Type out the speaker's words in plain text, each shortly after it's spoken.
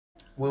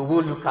we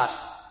will look at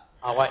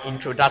our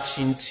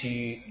introduction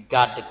to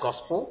God the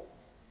Gospel.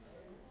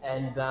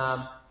 And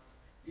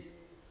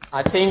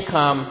I think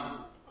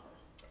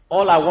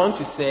all I want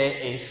to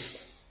say is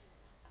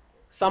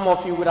some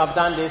of you would have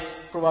done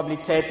this probably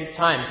 30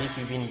 times if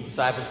you've been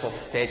disciples for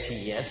 30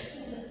 years.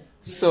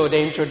 So the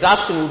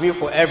introduction will be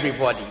for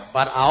everybody.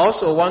 But I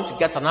also want to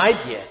get an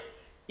idea.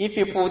 If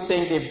people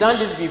think they've done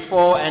this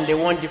before and they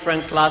want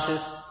different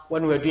classes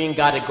when we're doing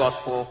God the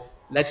Gospel,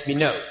 let me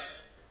know.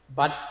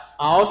 But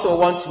I also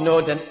want to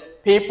know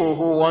that people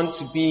who want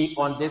to be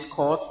on this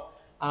course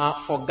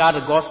for God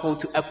the Gospel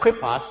to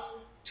equip us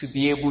to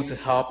be able to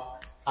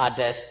help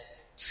others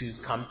to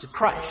come to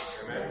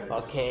Christ. Amen.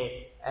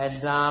 Okay.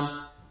 And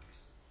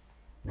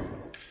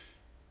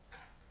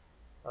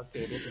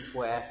okay, this is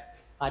where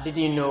I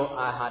didn't know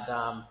I had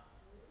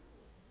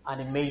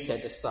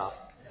animated the stuff,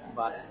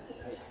 but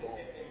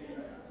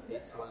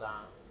it will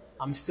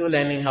I'm still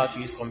learning how to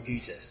use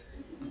computers.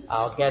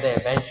 I'll get there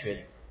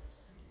eventually.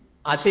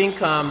 I think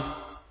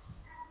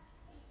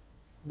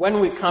when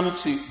we come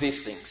to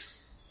these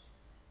things,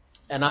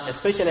 and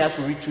especially as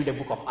we read through the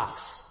book of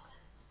Acts,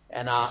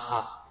 and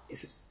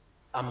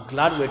I'm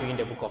glad we're doing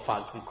the book of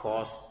Acts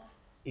because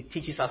it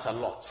teaches us a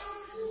lot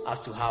as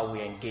to how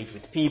we engage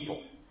with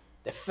people.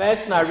 The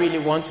first thing I really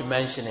want to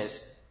mention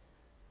is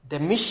the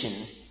mission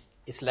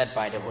is led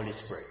by the Holy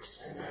Spirit.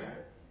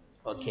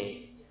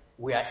 Okay.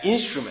 We are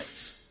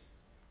instruments,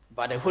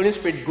 but the Holy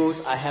Spirit goes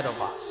ahead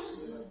of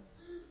us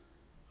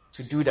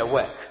to do the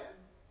work.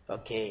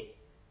 Okay.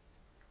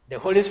 The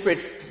Holy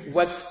Spirit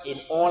works in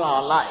all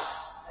our lives.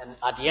 And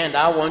at the end,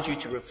 I want you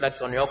to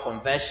reflect on your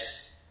conversion.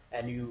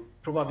 And you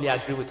probably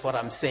agree with what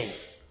I'm saying.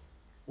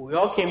 We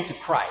all came to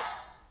Christ,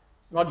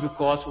 not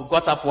because we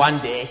got up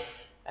one day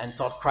and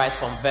thought, Christ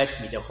convert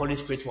me. The Holy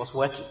Spirit was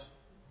working.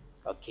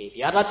 Okay.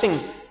 The other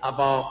thing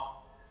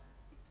about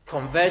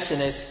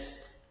conversion is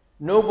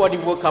nobody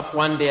woke up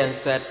one day and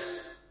said,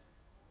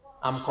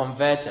 I'm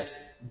converted.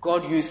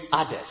 God used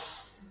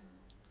others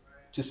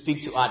to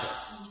speak to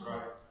others.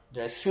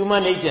 There's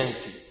human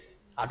agency.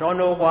 I don't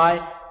know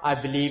why. I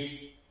believe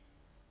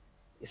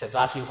it's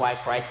exactly why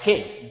Christ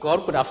came.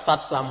 God could have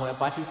sat somewhere,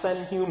 but he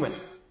sent human.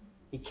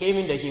 He came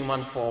in the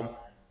human form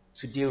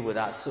to deal with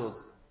us. So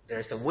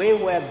there's a way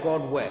where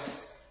God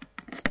works.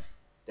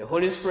 The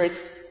Holy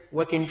Spirit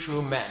working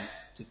through men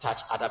to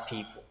touch other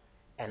people.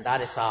 And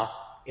that is how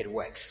it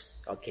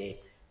works. Okay.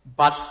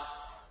 But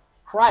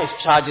Christ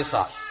charges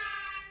us.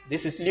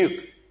 This is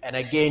Luke. And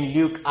again,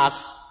 Luke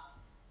acts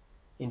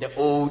in the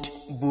old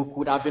book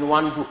would have been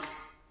one book.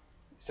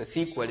 It's a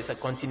sequel. It's a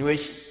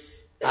continuation.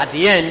 At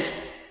the end,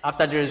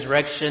 after the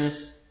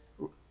resurrection,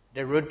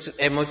 the road to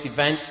Emmaus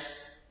event,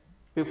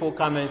 people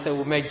come and say,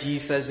 we met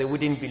Jesus. They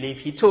wouldn't believe.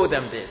 He told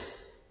them this.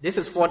 This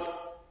is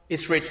what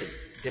is written.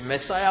 The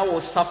Messiah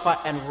will suffer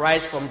and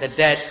rise from the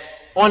dead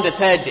on the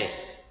third day.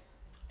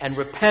 And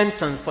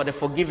repentance for the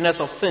forgiveness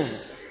of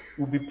sins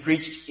will be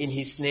preached in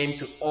his name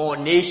to all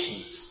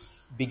nations,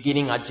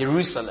 beginning at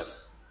Jerusalem.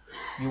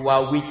 You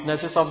are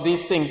witnesses of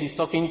these things. He's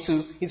talking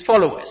to his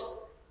followers.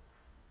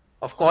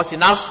 Of course,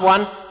 in Acts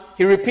 1,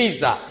 he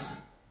repeats that.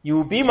 You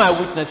will be my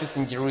witnesses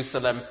in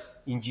Jerusalem,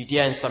 in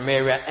Judea and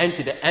Samaria, and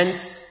to the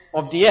ends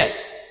of the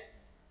earth.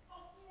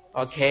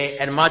 Okay,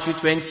 and Matthew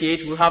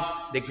 28, we have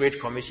the Great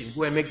Commission.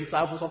 Go and make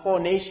disciples of all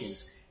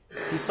nations.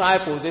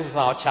 Disciples, this is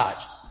our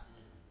charge.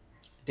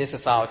 This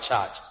is our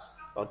charge.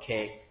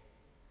 Okay.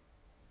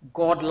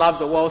 God loves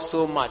the world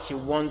so much, he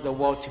wants the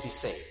world to be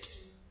saved.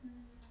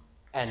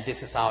 And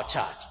this is our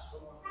charge.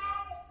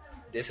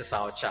 This is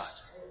our charge.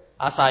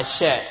 As I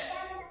shared,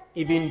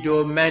 even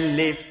though men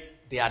live,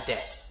 they are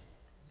dead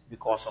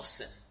because of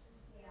sin.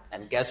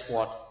 And guess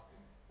what?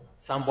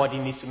 Somebody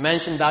needs to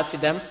mention that to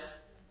them,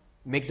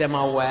 make them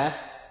aware,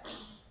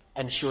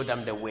 and show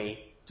them the way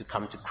to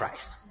come to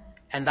Christ.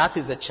 And that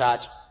is the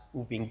charge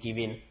we've been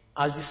given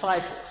as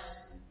disciples.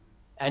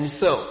 And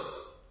so,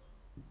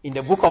 in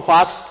the book of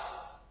Acts,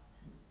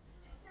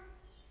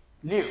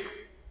 Luke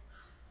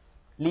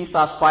leads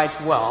us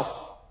quite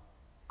well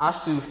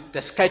as to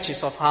the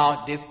sketches of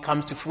how this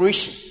comes to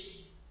fruition.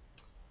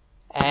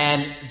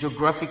 And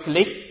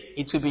geographically,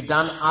 it will be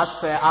done as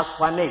per Acts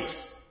 1:8.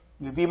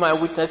 You'll be my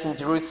witness in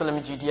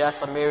Jerusalem, Judea,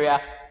 Samaria,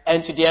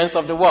 and to the ends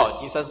of the world.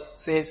 Jesus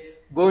says,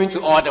 go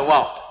into all the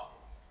world.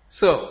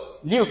 So,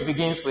 Luke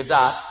begins with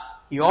that.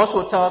 He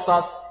also tells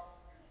us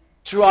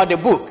throughout the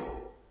book,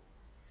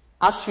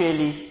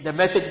 actually, the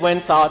message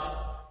went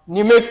out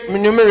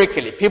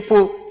numerically.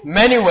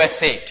 Many were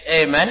saved.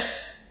 Amen.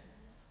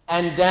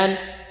 And then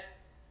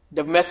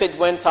the message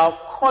went out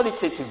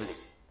qualitatively.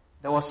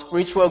 There was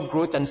spiritual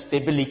growth and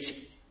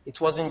stability. It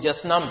wasn't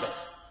just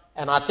numbers.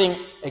 And I think,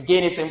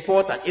 again, it's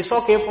important. It's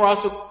okay for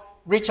us to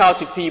reach out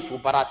to people,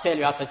 but I tell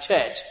you, as a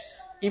church,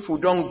 if we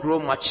don't grow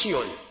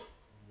maturely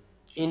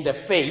in the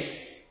faith,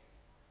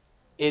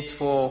 it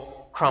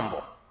will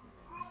crumble.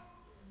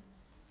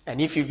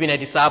 And if you've been a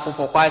disciple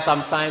for quite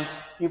some time,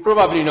 you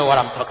probably know what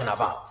I'm talking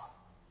about.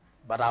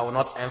 But I will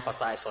not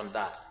emphasize on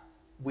that.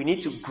 We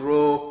need to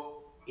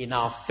grow in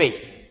our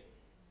faith.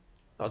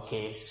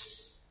 Okay.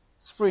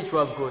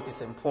 spiritual growth is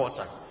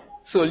important.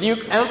 So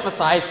Luke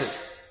emphasizes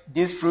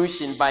this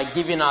fruition by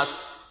giving us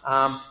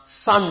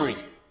summary.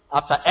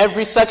 After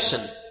every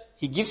section,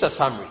 he gives a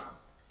summary.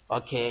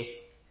 Okay?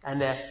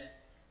 And the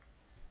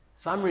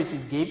summaries he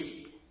gives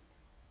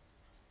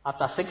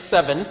after 6,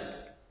 7,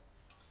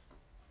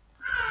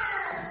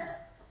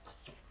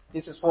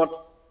 this is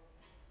what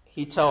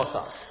he tells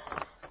us.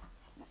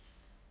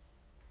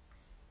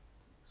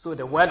 So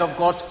the word of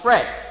God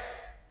spread.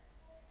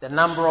 The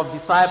number of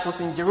disciples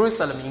in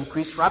Jerusalem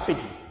increased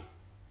rapidly,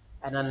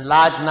 and a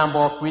large number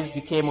of priests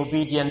became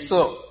obedient.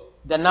 So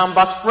the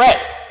number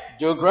spread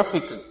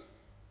geographically.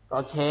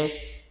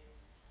 Okay?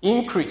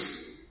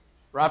 Increased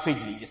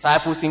rapidly.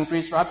 Disciples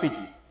increased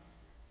rapidly.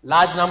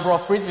 Large number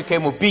of priests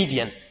became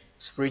obedient.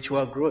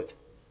 Spiritual growth.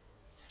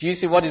 Do you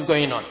see what is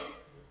going on?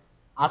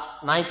 Acts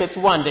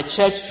 9:31, the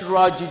church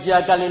throughout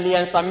Judea, Galilee,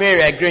 and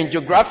Samaria, growing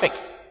geographic,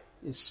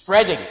 is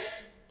spreading.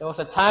 There was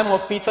a time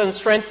of Peter and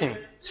strengthening,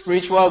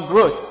 spiritual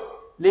growth.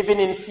 Living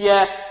in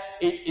fear,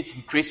 it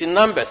increased in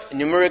numbers,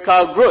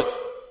 numerical growth.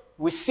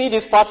 We see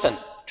this pattern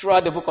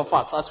throughout the book of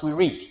Acts as we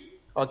read.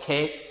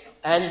 Okay?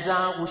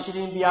 And we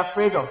shouldn't be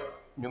afraid of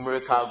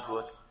numerical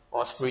growth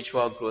or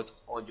spiritual growth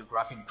or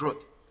geographic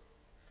growth.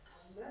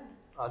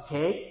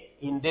 Okay?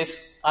 In this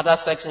other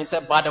section, he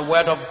said, but the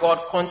word of God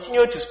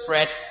continued to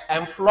spread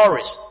and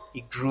flourish.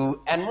 It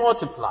grew and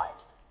multiplied.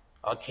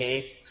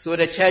 Okay? So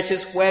the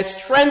churches were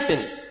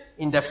strengthened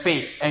in the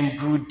faith and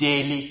grew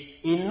daily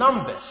in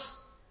numbers.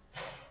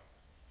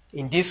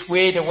 In this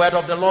way, the word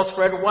of the Lord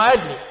spread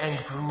widely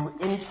and grew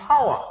in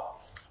power.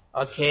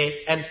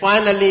 Okay? And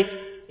finally,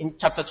 in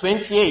chapter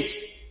 28,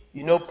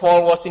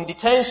 Paul was in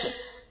detention.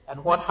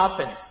 And what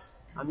happens?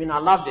 I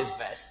love this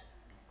verse.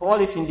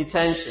 Paul is in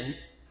detention.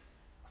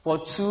 For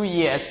 2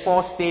 years,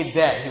 Paul stayed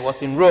there. He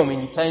was in Rome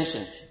in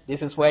detention.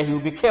 This is where he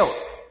will be killed.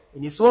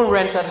 In his own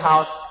rented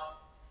house,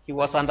 he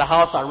was under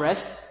house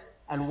arrest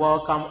and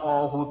welcomed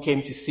all who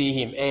came to see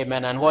him.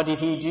 Amen. And what did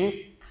he do?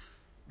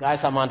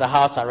 Guys, I'm under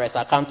house arrest.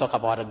 I can't talk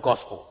about the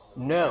gospel.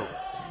 No.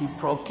 He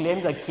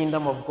proclaimed the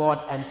kingdom of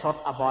God and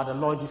taught about the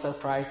Lord Jesus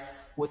Christ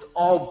with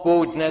all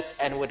boldness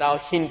and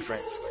without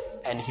hindrance.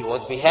 And he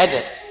was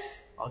beheaded.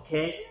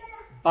 Okay?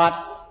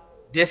 But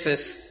this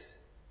is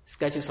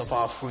sketches of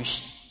our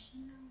fruition.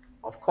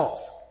 Of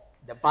course,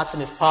 the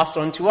baton is passed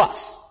on to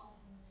us.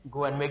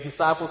 Go and make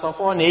disciples of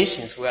all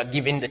nations. We are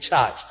given the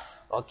charge.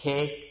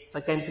 Okay?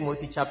 2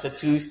 Timothy chapter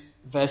 2,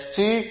 verse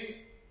 2.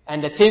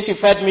 And the things you've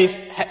heard me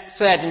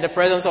said in the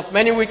presence of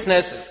many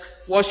witnesses,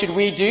 what should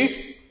we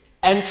do?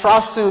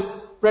 Entrust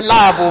to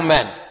reliable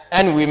men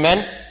and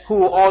women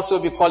who will also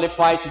be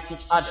qualified to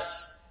teach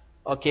others.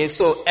 Okay?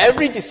 So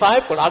every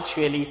disciple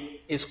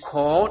actually is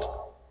called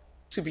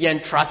to be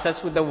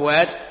entrusted with the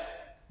word,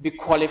 be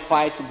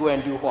qualified to go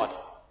and do what?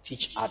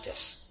 Teach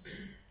others.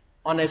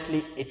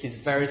 Honestly, it is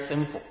very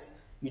simple.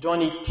 You don't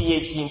need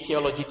PhD in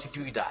theology to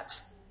do that.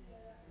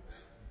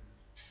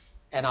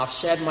 And I've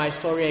shared my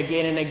story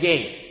again and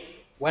again.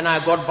 When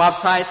I got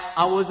baptized,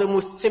 I was the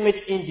most timid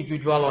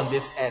individual on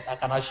this earth, I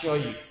can assure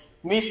you.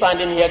 Me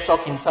standing here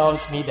talking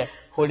tells me the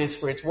Holy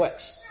Spirit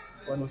works.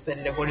 When we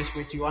study the Holy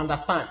Spirit, you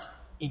understand.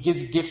 It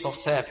gives gifts of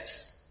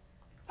service.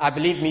 I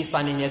believe me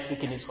standing here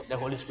speaking is the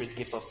Holy Spirit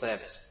gifts of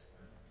service.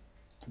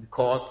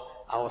 Because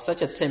I was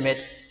such a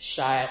timid,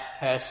 shy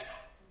person.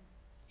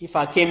 If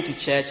I came to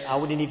church, I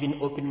wouldn't even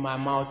open my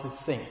mouth to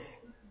sing.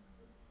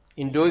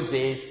 In those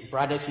days,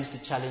 brothers used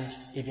to challenge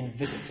even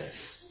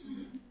visitors.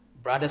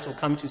 Brothers would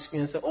come to me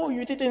and say, oh,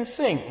 you didn't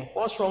sing.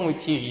 What's wrong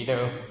with you,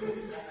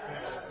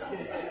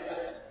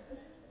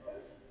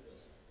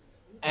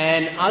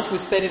 And as we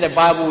study the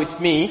Bible with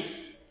me,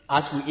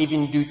 as we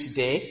even do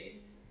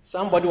today,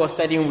 somebody was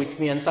studying with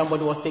me and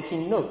somebody was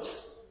taking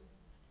notes.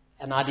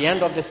 And at the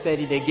end of the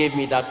study, they gave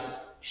me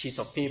that sheet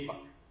of paper.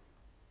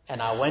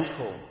 And I went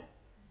home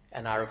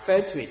and I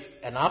referred to it.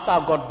 And after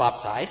I got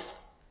baptized,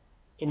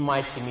 in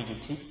my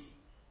timidity,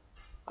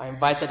 I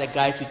invited a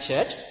guy to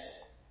church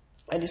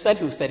and he said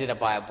he would study the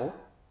Bible.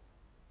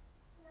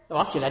 No,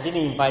 actually, I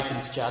didn't invite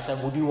him to church. I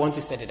said, would you want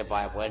to study the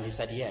Bible? And he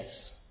said,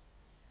 yes.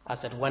 I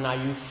said, when are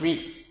you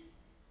free?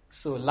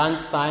 So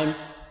lunchtime,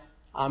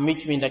 I'll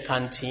meet him in the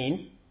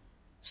canteen,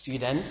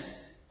 students,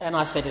 and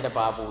I studied the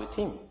Bible with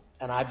him.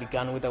 And I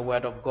began with the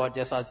word of God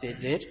just as they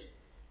did.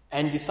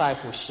 And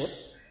discipleship.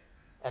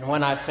 And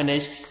when I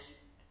finished,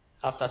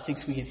 after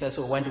 6 weeks, he said,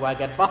 so when do I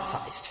get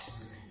baptized?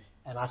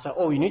 And I said,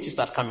 oh, you need to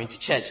start coming to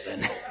church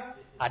then.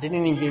 I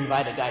didn't even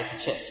invite the guy to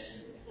church.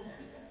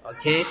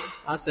 Okay?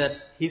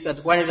 He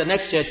said, when is the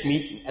next church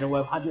meeting? And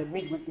we've had a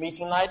midweek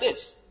meeting like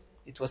this.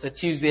 It was a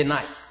Tuesday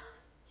night.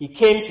 He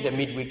came to the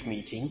midweek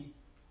meeting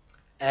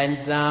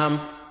and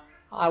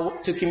I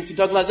took him to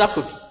Douglas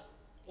Jacobi.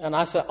 And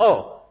I said,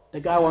 oh,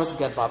 the guy wants to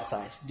get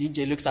baptized.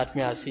 DJ looked at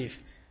me as if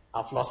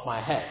I've lost my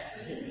head.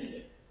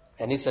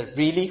 And he said,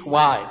 really?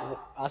 Why?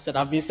 I said,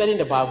 I've been studying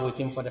the Bible with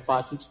him for the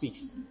past 6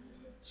 weeks.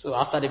 So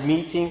after the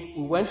meeting,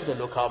 we went to the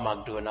local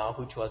McDonald's,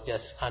 which was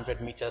just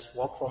 100 meters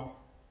walk from.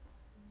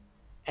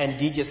 And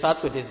DJ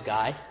sat with this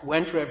guy,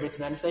 went through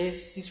everything and said,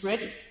 he's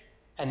ready.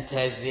 And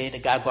Thursday, the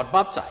guy got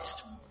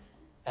baptized.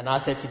 And I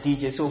said to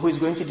DJ, so who is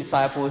going to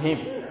disciple him?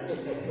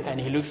 And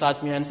he looks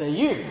at me and said,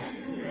 you.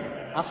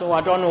 I said, well,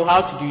 I don't know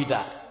how to do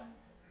that.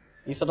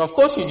 He said, of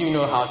course you do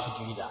know how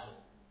to do that.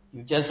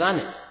 You've just done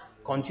it.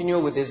 Continue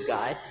with this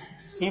guy.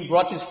 He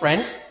brought his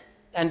friend,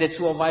 and the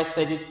two of us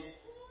studied,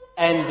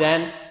 and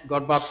then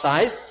got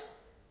baptized.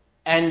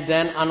 And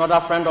then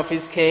another friend of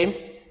his came,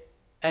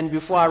 and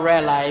before I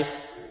realized,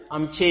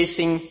 I'm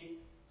chasing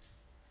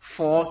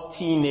 4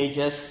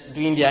 teenagers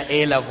doing their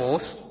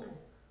A-levels,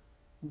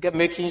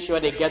 making sure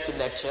they get to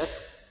lectures.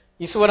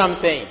 You see what I'm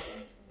saying?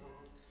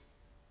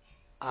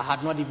 I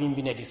had not even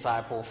been a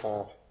disciple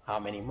for how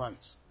many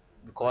months?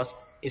 Because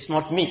it's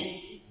not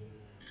me.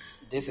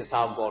 This is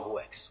how God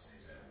works.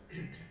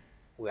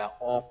 We are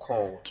all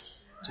called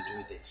to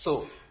do this.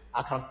 So,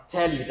 I can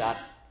tell you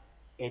that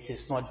it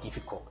is not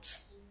difficult.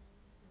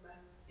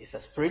 It's a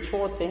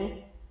spiritual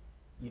thing.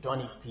 You don't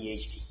need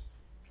PhD.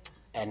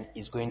 And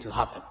it's going to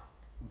happen.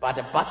 But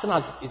the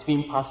baton is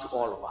being passed to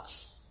all of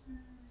us.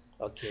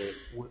 Okay,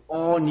 we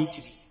all need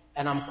to be.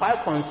 And I'm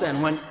quite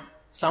concerned when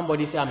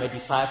somebody says I'm a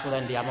disciple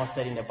and they are not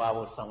studying the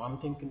Bible somewhere. I'm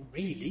thinking,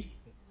 really?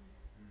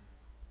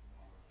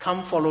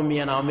 Come follow me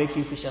and I'll make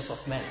you fishers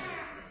of men.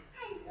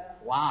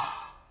 Wow.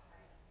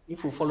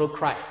 If we follow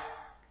Christ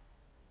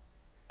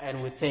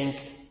and we think,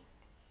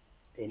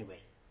 anyway,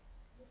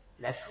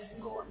 let's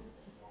go on.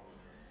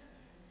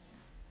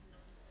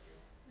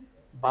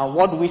 But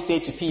what do we say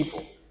to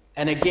people?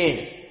 And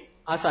again,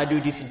 as I do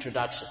this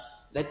introduction,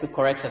 let me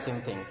correct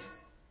certain things.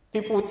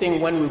 People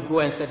think when we go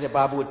and study the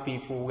Bible with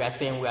people, we are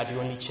saying we are the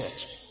only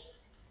church.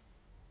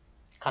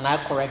 Can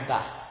I correct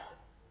that?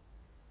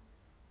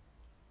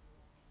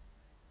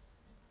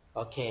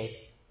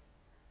 Okay.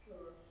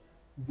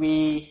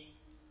 We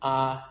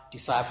are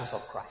disciples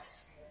of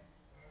Christ.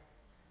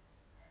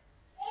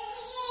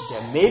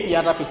 There may be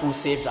other people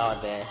saved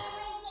out there,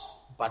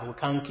 but we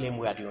can't claim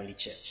we are the only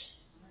church.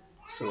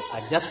 So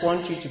I just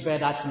want you to bear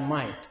that in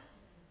mind.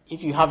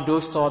 If you have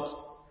those thoughts,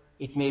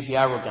 it may be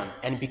arrogant,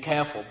 and be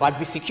careful, but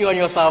be secure in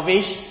your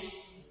salvation.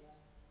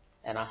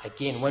 And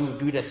again, when we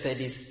do the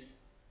studies,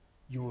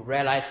 you will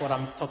realize what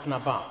I'm talking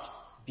about.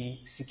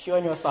 Be secure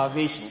in your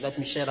salvation. Let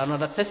me share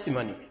another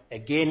testimony.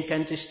 Again,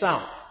 Kentish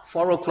Town,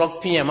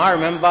 4:00 p.m. I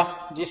remember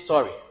this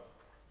story.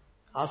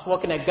 I was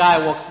walking, a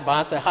guy walks by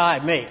and said, hi,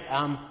 mate,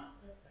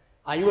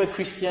 are you a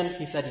Christian?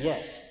 He said,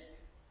 yes.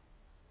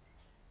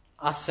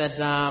 I said,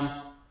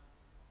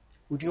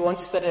 would you want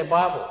to study the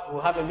Bible?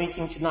 We'll have a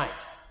meeting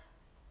tonight.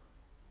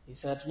 He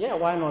said, yeah,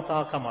 why not?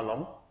 I'll come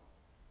along.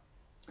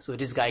 So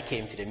this guy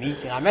came to the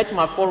meeting. I met him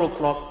at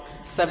 4:00,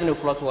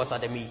 7:00 he was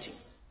at the meeting.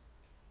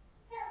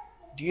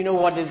 Do you know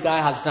what this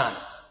guy has done?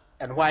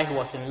 And why he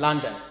was in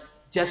London?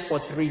 Just for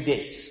 3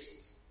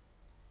 days.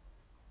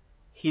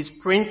 He's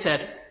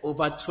printed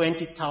over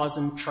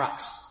 20,000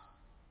 tracts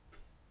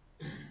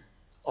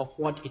of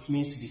what it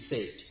means to be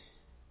saved.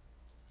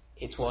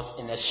 It was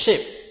in a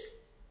ship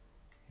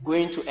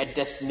going to a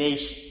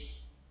destination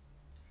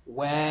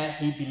where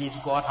he believes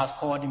God has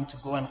called him to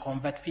go and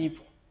convert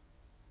people.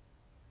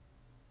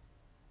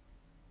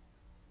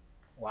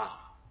 Wow.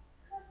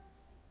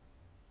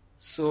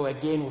 So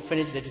again, we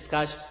finished the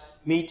discussion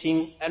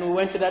meeting and we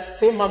went to that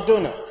same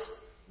McDonald's.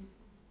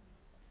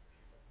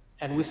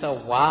 And we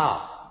said,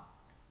 wow,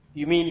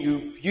 you mean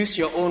you used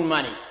your own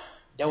money?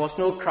 There was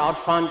no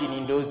crowdfunding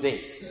in those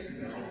days.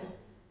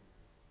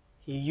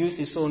 He used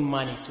his own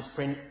money to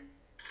print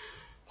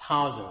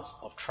thousands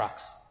of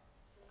tracts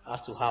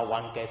as to how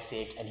one gets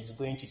saved, and he's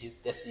going to this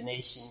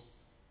destination.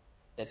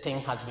 The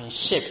thing has been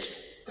shipped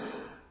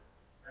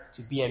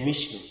to be a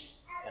missionary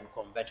and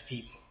convert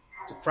people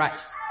to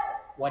Christ.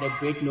 What a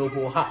great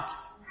noble heart.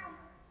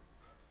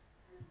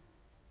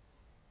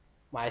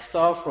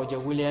 Myself, Roger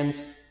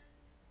Williams,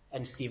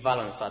 and Steve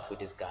Allen sat with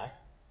this guy,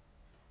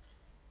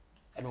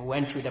 and we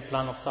went through the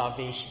plan of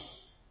salvation.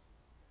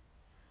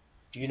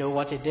 Do you know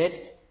what he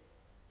did?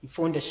 He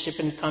phoned a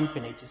shipping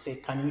company to say,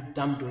 can you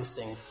dump those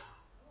things?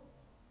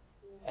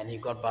 And he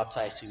got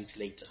baptized 2 weeks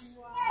later.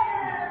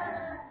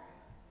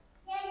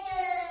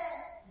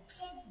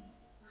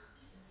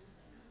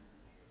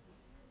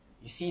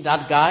 You see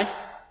that guy?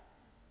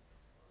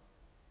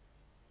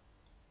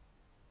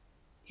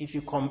 If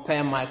you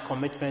compare my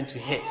commitment to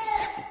his,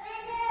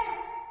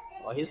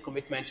 or his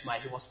commitment to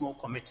mine, he was more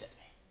committed.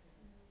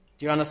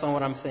 Do you understand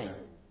what I'm saying?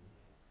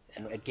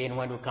 And again,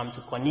 when we come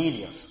to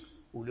Cornelius,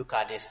 we look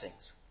at these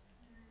things.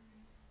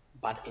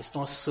 But it's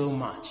not so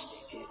much.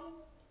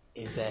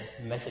 It's the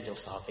message of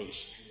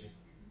salvation.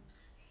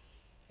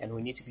 And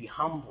we need to be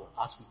humble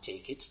as we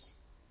take it.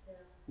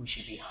 We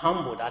should be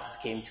humble that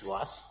it came to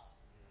us.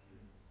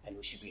 And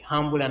we should be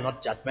humble and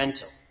not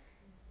judgmental.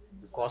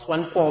 Because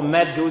when Paul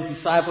met those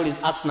disciples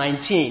in Acts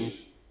 19,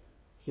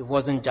 he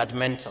wasn't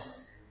judgmental.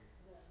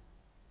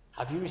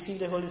 Have you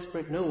received the Holy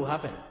Spirit? No, we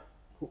haven't.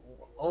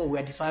 Oh, we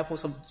are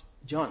disciples of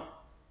John.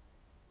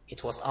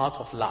 It was out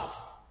of love.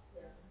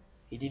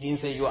 He didn't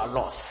say you are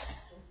lost.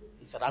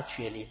 He said,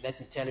 actually, let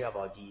me tell you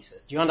about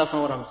Jesus. Do you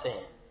understand what I'm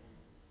saying?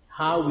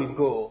 How we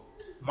go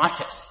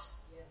matters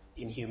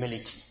in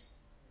humility.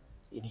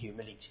 In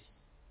humility.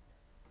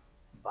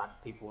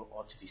 but people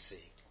ought to be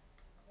saved.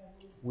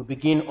 We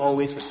begin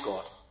always with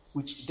God.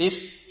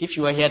 If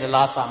you were here the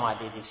last time I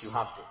did this, you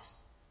have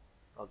this.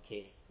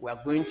 Okay. We are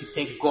going to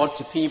take God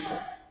to people.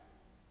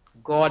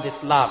 God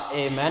is love.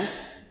 Amen.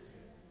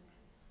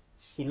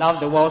 He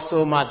loved the world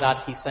so much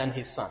that he sent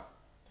his son.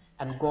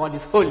 And God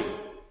is holy.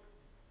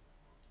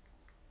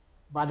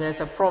 But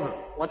there's a problem.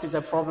 What is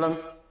the problem?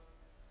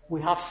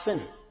 We have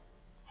sin.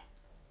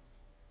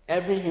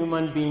 Every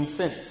human being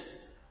sins.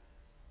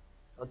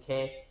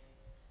 Okay?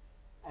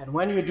 And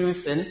when you do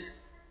sin,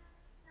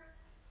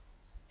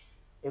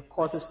 it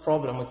causes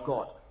problem with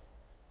God.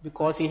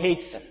 Because he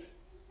hates sin.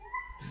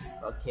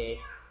 Okay?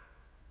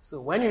 So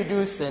when you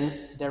do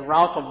sin, the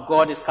wrath of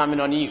God is coming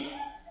on you.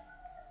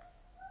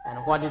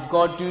 And what did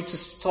God do to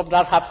stop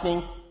that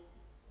happening?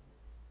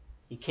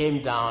 He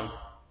came down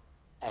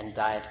and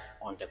died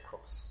on the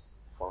cross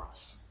for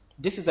us.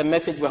 This is the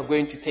message we are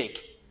going to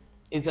take.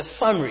 It's the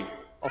summary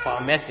of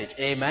our message.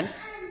 Amen.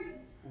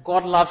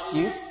 God loves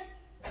you.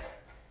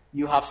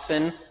 You have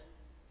sinned.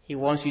 He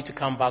wants you to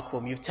come back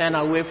home. You've turned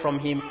away from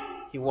him.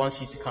 He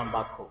wants you to come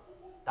back home.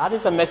 That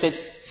is the message,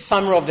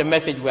 summary of the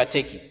message we are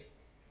taking.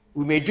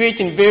 We may do it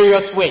in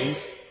various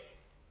ways,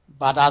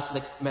 but that's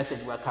the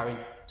message we are carrying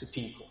to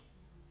people.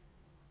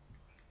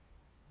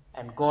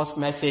 And God's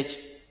message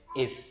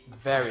is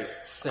very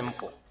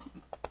simple.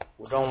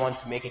 We don't want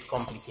to make it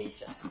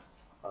complicated.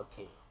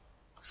 Okay.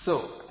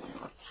 So,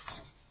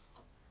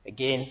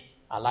 again,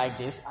 I like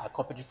this. I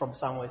copied it from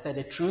somewhere. It said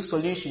the true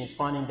solution is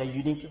found in the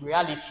unique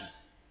reality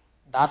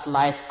that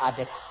lies at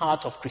the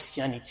heart of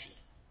Christianity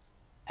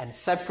and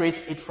separates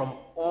it from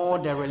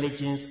all the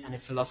religions and the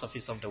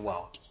philosophies of the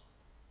world.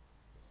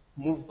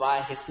 Moved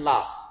by his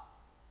love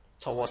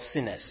towards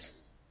sinners,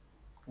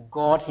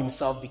 God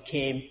himself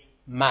became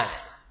man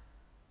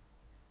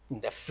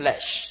in the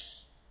flesh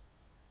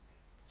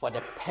for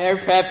the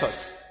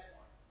purpose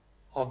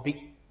of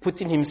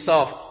putting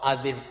himself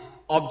as the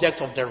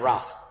object of the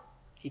wrath.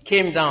 He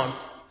came down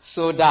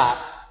so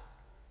that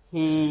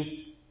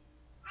he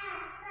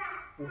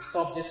will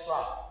stop this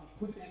wrath.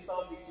 He put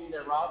himself between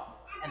the wrath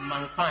and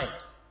mankind.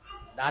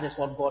 That is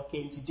what God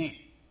came to do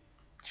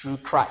through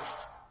Christ.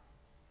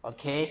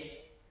 Okay?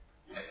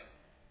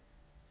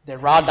 The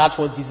wrath that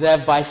was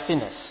deserved by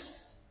sinners.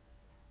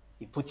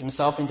 He put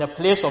himself in the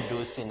place of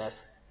those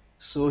sinners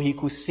so he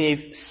could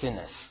save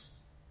sinners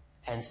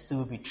and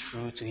still be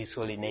true to his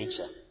holy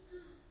nature.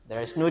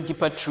 There is no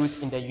deeper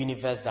truth in the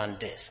universe than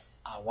this.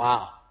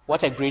 Wow.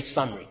 What a great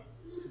summary.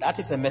 That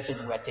is the message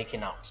we are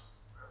taking out.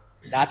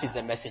 That is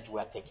the message we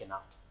are taking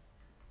out.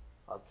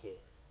 Okay.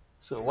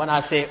 So when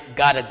I say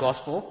God the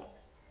gospel,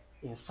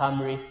 in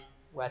summary,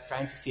 we are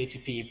trying to say to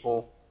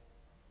people,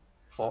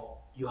 for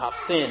you have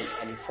sinned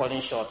and you've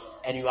fallen short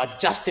and you are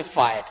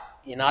justified.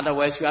 In other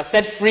words, you are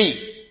set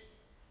free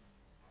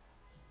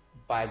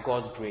by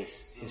God's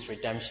grace, his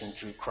redemption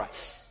through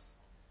Christ.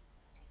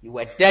 You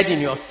were dead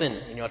in your sin,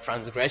 in your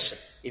transgression,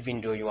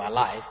 even though you are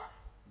alive,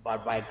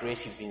 but by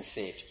grace you've been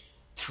saved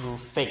through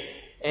faith.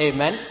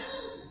 Amen.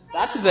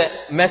 That is a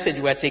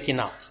message we're taking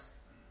out.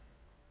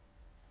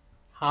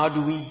 How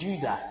do we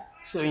do that?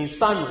 So in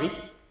summary,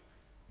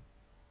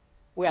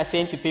 we are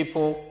saying to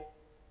people,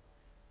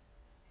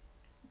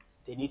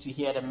 they need to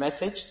hear the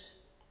message.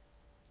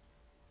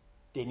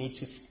 They need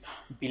to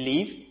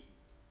believe.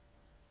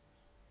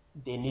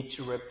 They need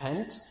to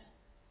repent.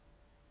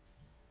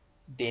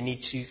 They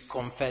need to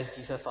confess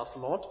Jesus as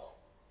Lord.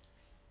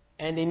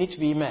 And they need to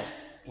be immersed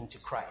into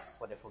Christ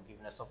for the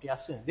forgiveness of their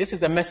sins. This is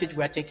the message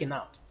we are taking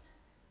out.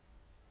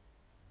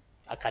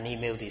 I can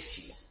email this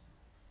to you.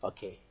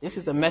 Okay. This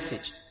is the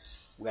message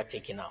we are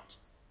taking out.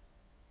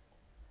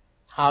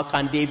 How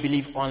can they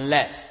believe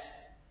unless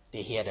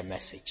they hear the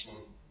message?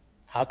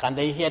 How can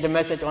they hear the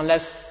message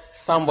unless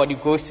somebody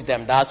goes to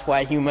them? That's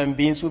why human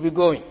beings will be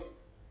going.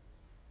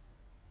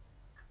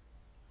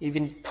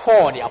 Even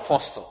Paul the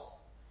apostle,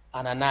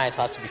 Ananias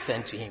has to be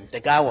sent to him. The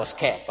guy was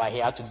scared, but he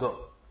had to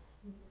go.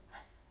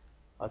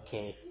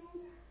 Okay.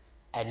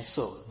 And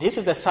so, this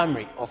is the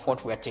summary of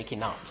what we are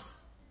taking out.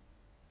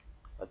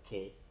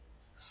 Okay.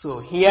 So,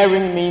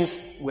 hearing means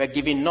we're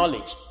giving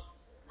knowledge.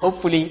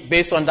 Hopefully,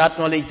 based on that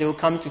knowledge, they will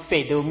come to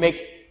faith. They will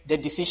make the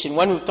decision.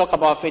 When we talk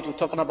about faith, we're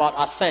talking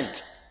about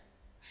assent.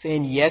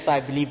 Saying, yes, I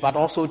believe, but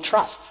also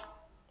trust.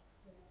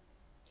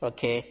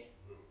 Okay.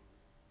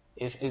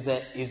 Is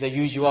the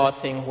usual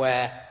thing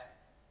where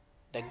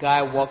the guy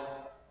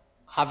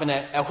having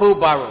a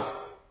wheelbarrow,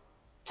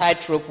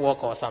 tightrope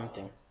walk or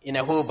something, in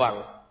a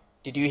wheelbarrow.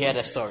 Did you hear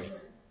the story?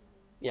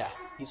 Yeah.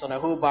 He's on a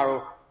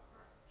wheelbarrow,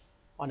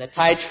 on a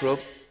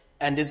tightrope,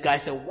 and this guy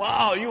said,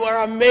 wow, you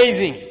are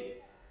amazing.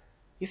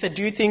 He said,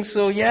 do you think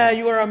so? Yeah,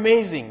 you are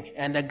amazing.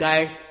 And the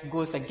guy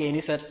goes again.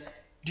 He said,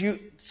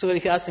 so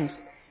he asked him,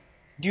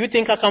 do you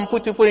think I can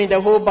put people in the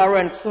wheelbarrow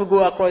and still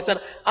go across? He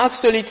said,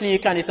 absolutely you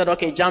can. He said,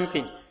 okay, jump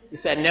in. He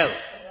said, no.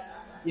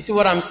 You see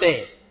what I'm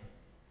saying?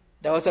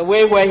 There was a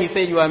way where he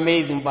said you are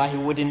amazing, but he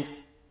wouldn't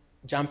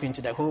jump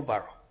into the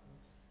wheelbarrow.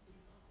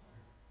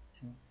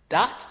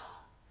 That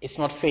is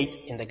not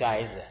faith in the guy,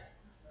 is there?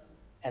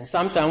 And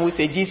sometimes we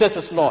say Jesus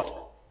is Lord.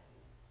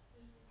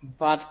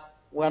 but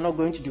we're not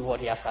going to do what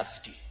he asks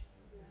us to do.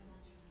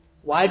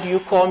 Why do you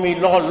call me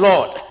Lord,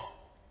 Lord,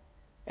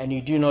 and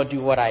you do not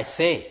do what I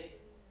say?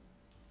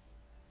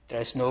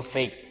 There is no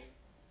faith.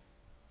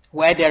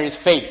 Where there is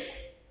faith,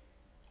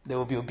 there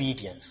will be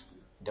obedience.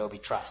 There will be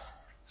trust.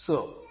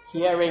 So,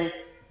 hearing,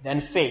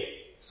 then faith.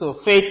 So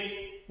faith,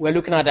 we're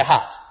looking at the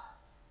heart.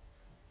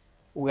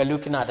 We're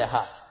looking at the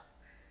heart.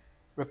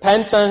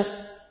 Repentance,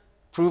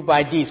 proved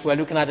by this, we're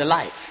looking at the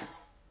life.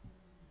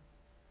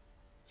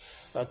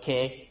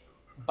 Okay.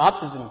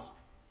 Baptism,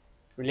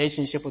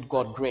 relationship with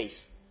God,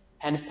 grace,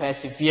 and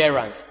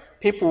perseverance.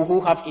 People who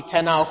have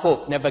eternal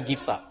hope never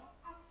gives up.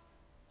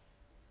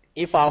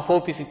 If our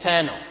hope is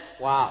eternal,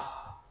 wow,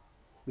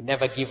 we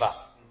never give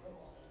up.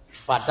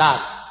 But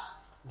that's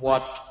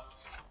what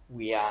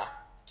we are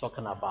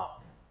talking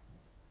about.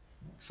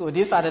 So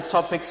these are the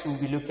topics we'll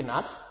be looking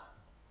at.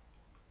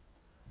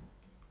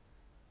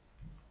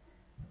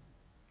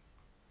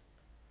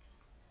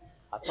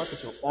 I thought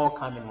it would all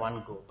come in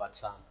one go,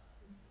 but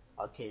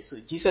okay, so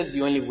Jesus is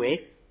the only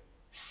way,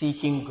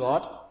 seeking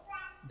God,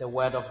 the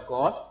word of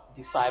God,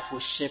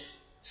 discipleship,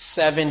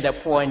 serving the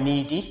poor and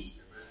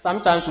needy.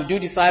 Sometimes we do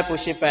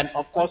discipleship and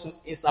of course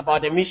it's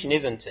about the mission,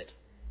 isn't it?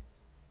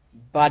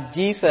 But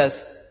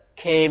Jesus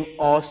came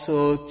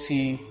also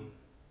to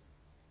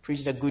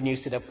preach the good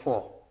news to the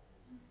poor,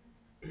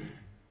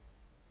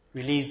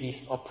 release the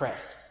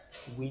oppressed.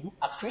 We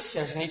as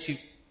Christians need to,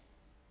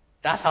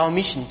 that's our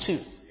mission too.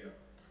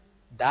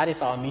 That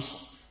is our mission.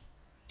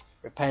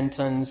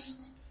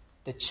 Repentance,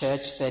 the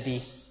church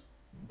study,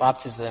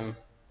 baptism,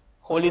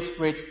 Holy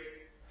Spirit,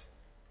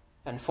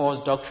 and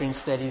false doctrine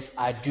studies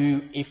I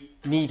do if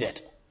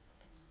needed.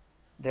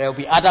 There will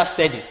be other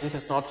studies. This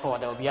is not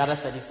taught. There will be other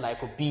studies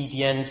like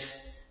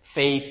obedience,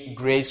 faith,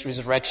 grace,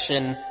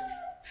 resurrection,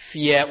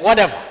 fear,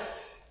 whatever.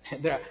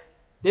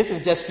 This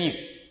is just few.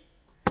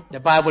 The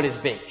Bible is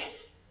big.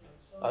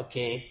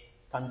 Okay.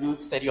 Can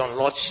do study on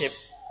lordship.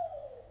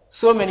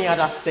 So many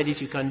other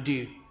studies you can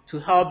do to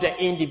help the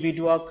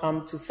individual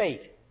come to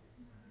faith.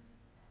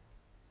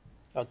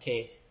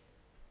 Okay.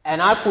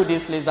 And I put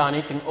this list down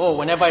thinking,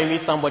 whenever you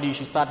meet somebody, you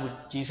should start with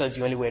Jesus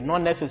the only way.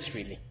 Not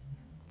necessarily.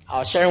 I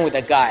was sharing with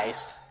the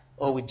guys,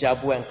 with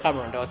Jabu and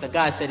Cameron. There was a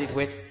guy I studied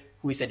with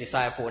who is a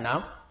disciple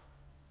now.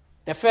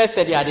 The first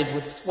study I did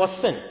with was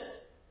sin.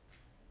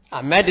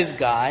 I met this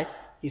guy.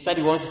 He said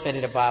he wants to study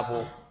the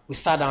Bible. We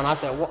sat down. I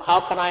said,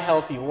 how can I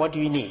help you? What do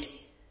you need?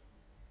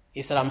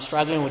 He said, I'm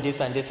struggling with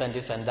this and this and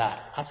this and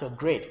that. I said,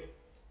 great.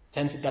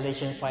 Turn to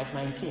Galatians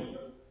 5:19.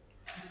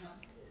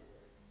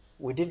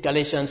 We did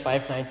Galatians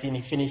 5:19.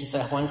 He finished. He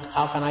said,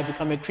 how can I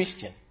become a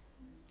Christian?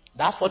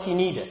 That's what he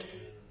needed.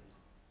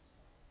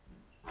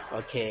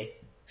 Okay.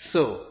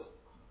 So,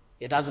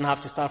 it doesn't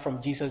have to start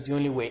from Jesus the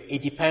only way.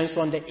 It depends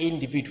on the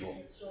individual.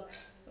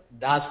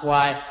 That's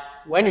why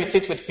when you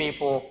sit with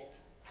people,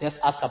 just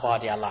ask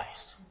about their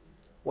lives.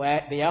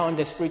 Where they are on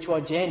the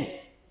spiritual journey.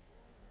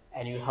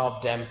 And you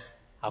help them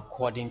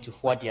according to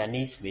what their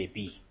needs may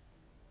be.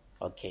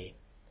 Okay.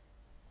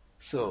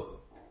 So,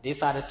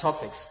 these are the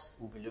topics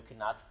we'll be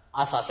looking at.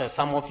 As I said,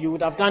 some of you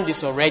would have done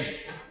this already.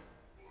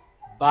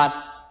 But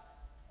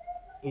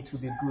it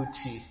would be good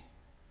to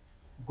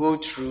go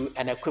through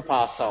and equip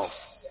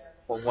ourselves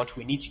for what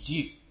we need to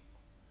do.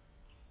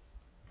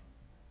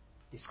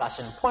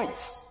 Discussion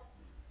points.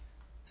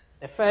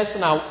 The first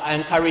thing I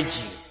encourage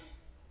you,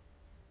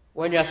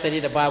 when you are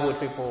studying the Bible with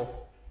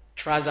people,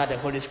 trust that the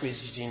Holy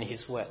Spirit is doing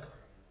His work.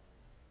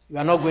 You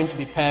are not going to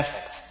be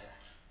perfect.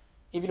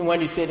 Even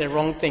when you say the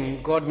wrong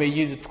thing, God may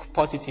use it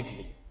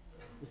positively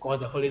because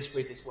the Holy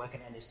Spirit is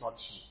working and it's not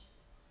you.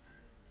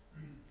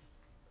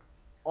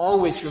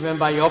 Always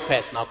remember your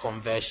personal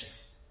conversion.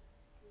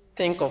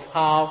 Think of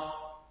how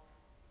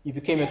you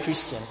became a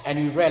Christian and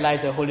you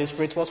realized the Holy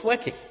Spirit was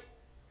working.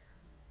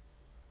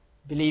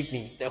 Believe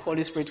me, the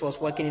Holy Spirit was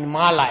working in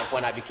my life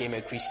when I became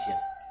a Christian.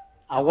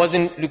 I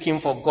wasn't looking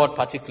for God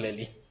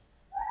particularly.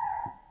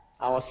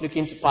 I was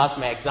looking to pass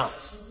my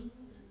exams.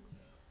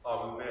 I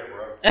was there,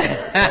 bro.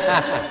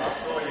 I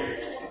saw you.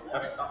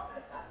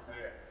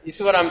 You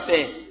see what I'm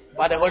saying?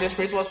 But the Holy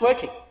Spirit was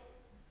working.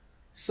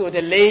 So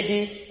the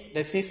lady,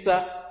 the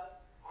sister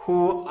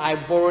who I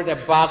borrowed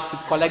a bag to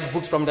collect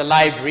books from the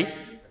library,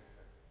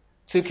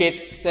 took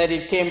it,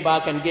 studied, came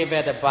back and gave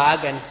her the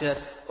bag and said,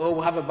 we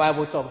have a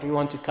Bible talk. Do you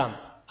want to come?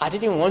 I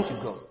didn't want to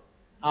go.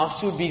 I was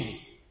too busy.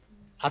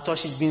 I thought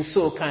she's been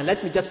so kind.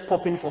 Let me just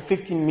pop in for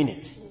 15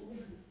 minutes.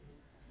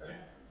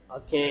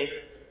 Okay.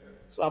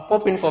 So I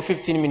pop in for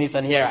 15 minutes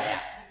and here I am.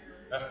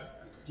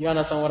 Do you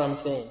understand what I'm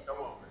saying? Come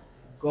on, man.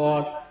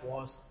 God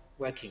was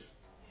working.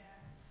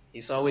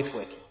 He's always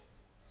working.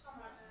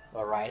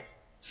 Alright?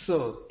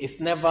 So, it's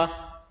never,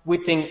 we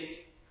think,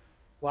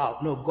 wow,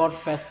 no, God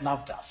first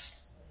loved us.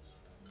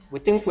 We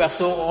think we are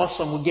so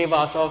awesome, we gave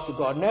ourselves to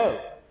God. No.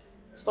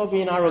 Stop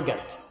being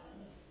arrogant.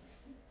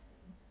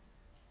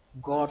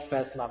 God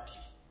first loved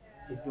you.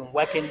 He's been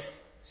working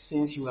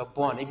since you were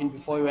born, even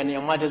before you were in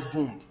your mother's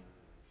womb.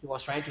 He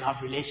was trying to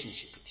have a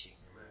relationship with you.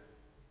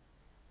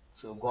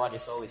 So God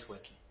is always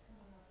working.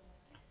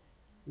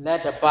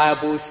 Let the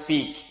Bible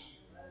speak.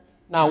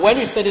 Now, when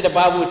you study the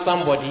Bible with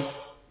somebody,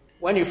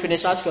 when you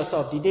finish, ask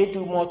yourself, did they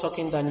do more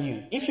talking than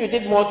you? If you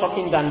did more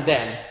talking than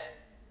them,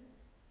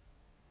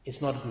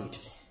 it's not good.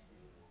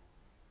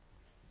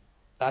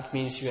 That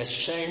means you are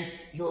sharing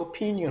your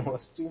opinion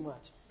was too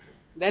much.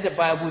 Let the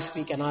Bible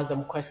speak and ask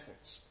them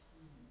questions.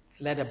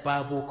 Let the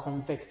Bible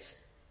convict.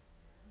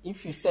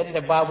 If you study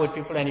the Bible with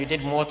people and you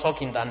did more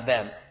talking than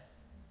them,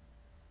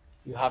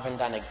 you haven't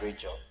done a great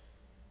job.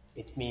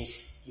 It means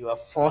you are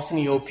forcing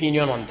your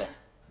opinion on them.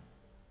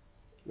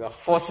 You are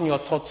forcing your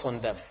thoughts on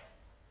them.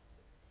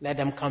 Let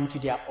them come to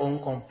their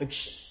own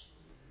conviction.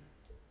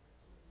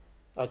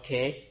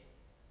 Okay?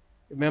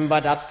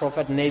 Remember that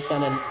prophet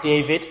Nathan and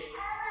David?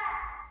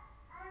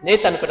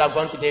 Nathan could have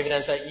gone to David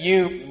and said,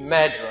 you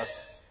murderous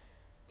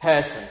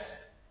person.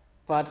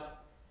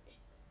 But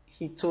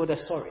he told a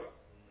story.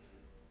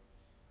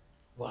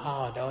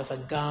 Wow, there was a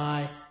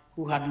guy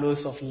who had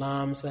loads of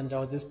lambs and there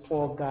was this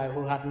poor guy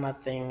who had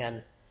nothing,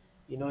 and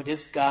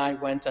this guy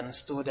went and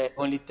stole the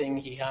only thing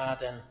he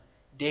had, and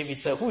David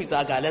said, who is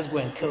that guy? Let's go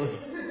and kill him.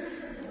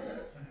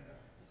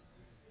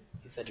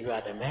 He said, you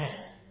are the man.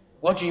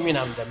 What do you mean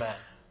I'm the man?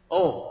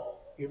 Oh,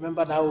 you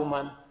remember that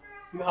woman?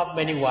 You have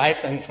many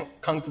wives and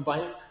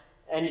concubines,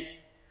 and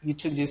you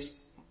took this.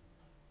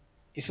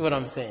 You see what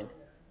I'm saying?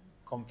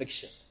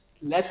 Conviction.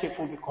 Let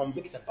people be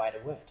convicted by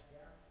the word.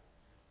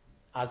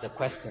 Ask the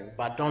questions,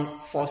 but don't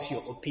force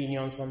your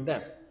opinions on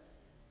them.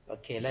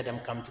 Okay, let them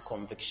come to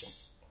conviction.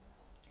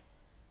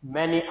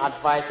 Many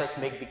advisors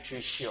make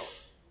victory sure.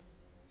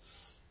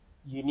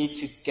 You need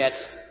to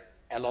get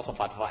a lot of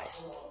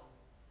advice.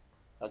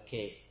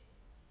 Okay.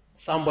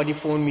 Somebody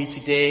phoned me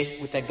today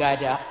with a guy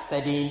there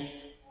studying.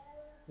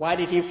 Why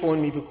did he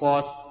phone me?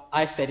 Because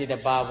I studied the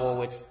Bible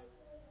with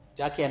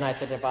Jackie, and I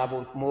studied the Bible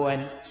with Mo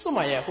and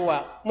Sumaya, who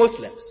are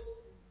Muslims,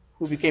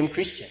 who became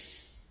Christians.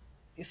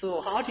 He said,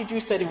 so how did you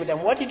study with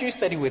them? What did you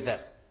study with them?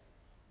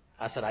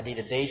 I said, I did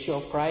the deity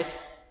of Christ.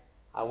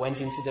 I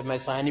went into the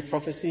Messianic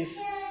prophecies.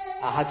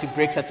 I had to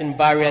break certain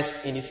barriers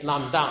in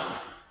Islam down.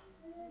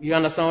 You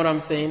understand what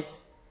I'm saying?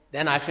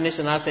 Then I finished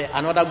and I said,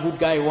 another good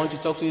guy you want to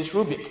talk to is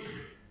Rubik.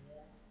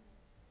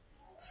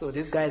 So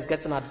this guy is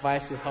getting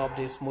advice to help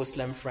this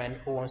Muslim friend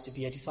who wants to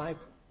be a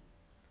disciple.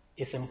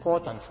 It's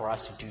important for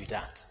us to do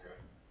that.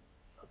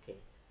 Okay.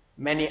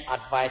 Many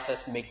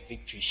advisors make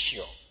victory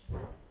sure.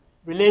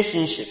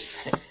 Relationships.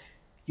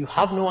 You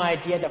have no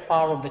idea the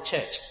power of the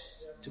church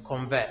to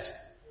convert.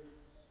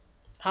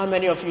 How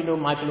many of you know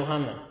Michael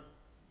O'Hanlon?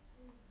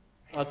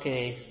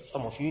 Okay,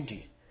 some of you do.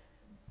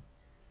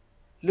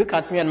 Look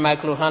at me and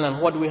Michael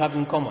O'Hanlon. What do we have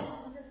in common?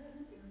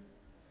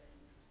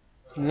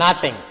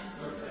 Nothing.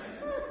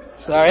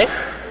 Sorry?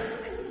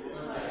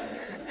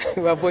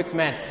 We are both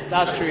men.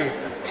 That's true.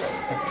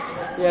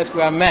 Yes,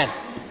 we are men.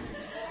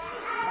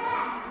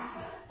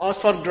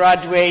 Oxford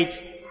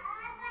graduate,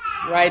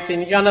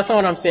 writing. You understand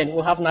what I'm saying?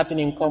 We have nothing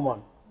in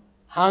common.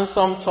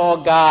 Handsome,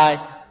 tall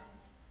guy.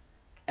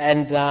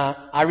 And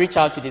I reached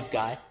out to this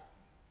guy.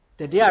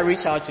 The day I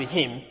reached out to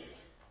him,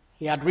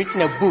 he had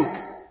written a book,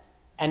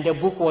 and the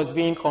book was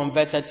being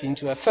converted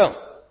into a film.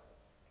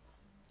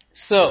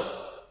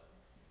 So,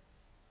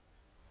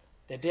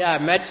 the day I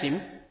met him,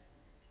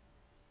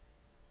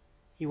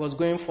 he was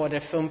going for the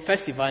film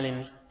festival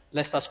in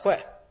Leicester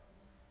Square.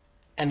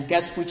 And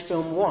guess which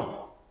film won?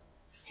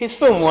 His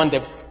film won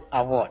the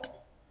award.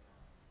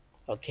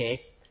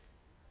 Okay?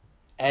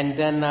 And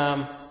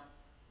then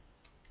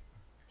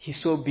he's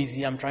so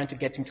busy, I'm trying to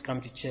get him to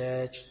come to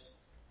church.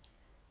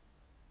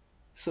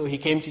 So he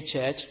came to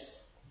church,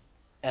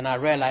 and I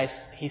realized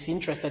he's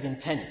interested in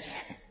tennis.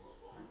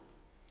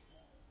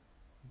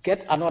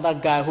 Get another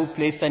guy who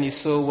plays tennis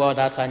so well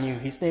that I knew.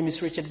 His name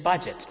is Richard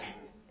Budget.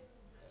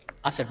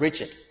 I said,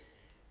 Richard,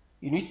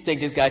 you need to take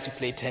this guy to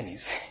play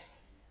tennis.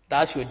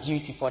 That's your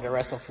duty for the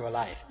rest of your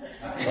life.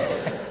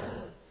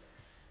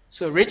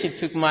 So Richard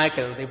took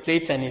Michael, they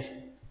played tennis,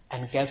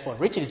 and guess what?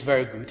 Richard is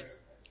very good.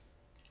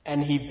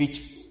 And he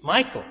beat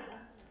Michael.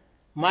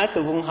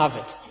 Michael won't have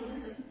it.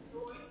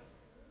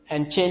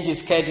 And change his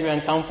schedule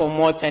and come for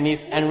more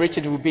tennis, and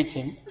Richard will beat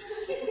him.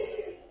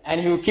 And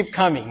he will keep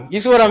coming.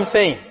 You see what I'm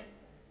saying?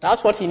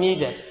 That's what he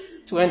needed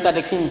to enter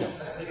the kingdom.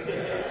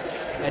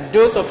 A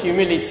dose of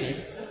humility,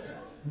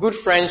 good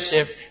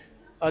friendship.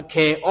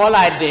 Okay, all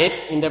I did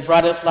in the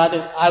brothers' flat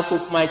is I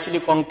cook my chili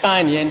con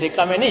carne and they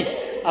come and eat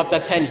after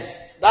tennis.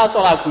 That's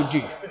all I could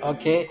do.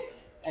 Okay?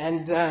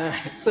 And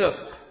so,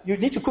 you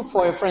need to cook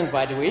for your friends,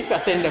 by the way. If you are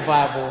studying the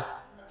Bible,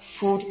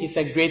 food is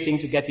a great thing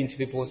to get into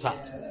people's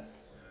hearts.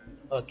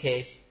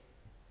 Okay?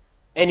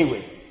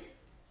 Anyway,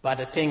 but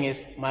the thing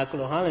is,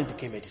 Michael O'Hanlon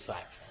became a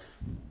disciple.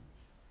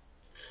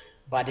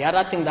 But the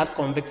other thing that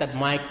convicted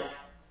Michael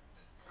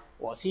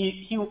was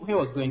he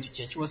was going to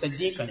church. He was a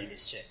deacon in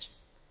his church.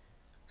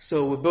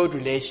 So we built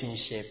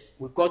relationship.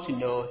 We got to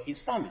know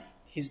his family.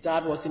 His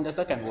dad was in the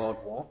Second World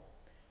War.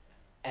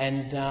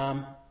 And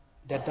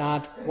the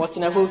dad was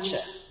in a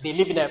wheelchair. They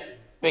live in a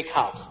big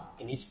house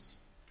in East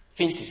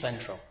Finchley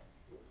Central.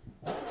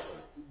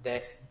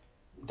 The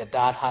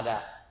dad had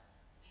a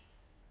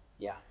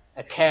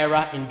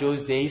carer in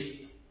those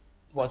days.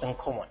 It wasn't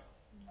common.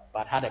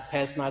 but had a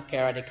personal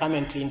carer. They come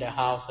and clean the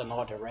house and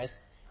all the rest.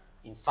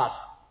 In fact,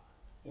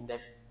 in the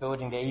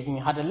building, they even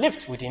had a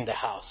lift within the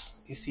house.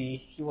 You see,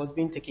 he was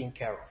being taken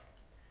care of.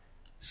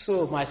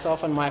 So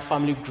myself and my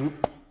family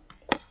group,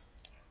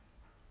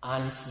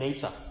 and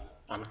Slater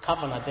and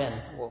Kavanagh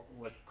then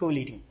were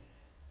co-leading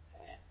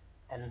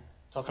and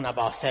talking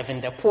about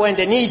serving the poor and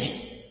the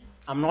needy.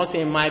 I'm not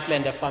saying Michael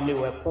and the family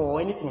were poor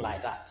or anything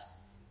like that.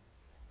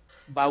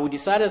 But we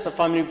decided as a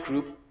family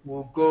group,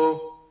 we'll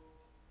go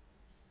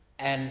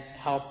and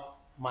help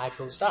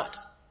Michael's dad.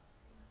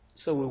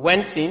 So we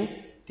went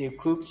in, they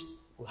cooked,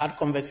 we had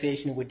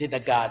conversation, we did the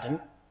garden.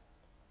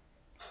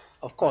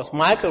 Of course,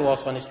 Michael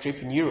was on his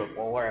trip in Europe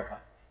or wherever.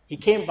 He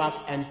came back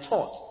and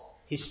taught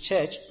his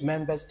church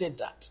members did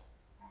that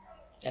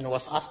and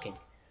was asking.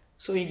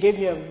 So he gave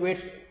me a great,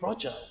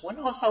 Roger, when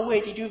I was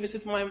away, did you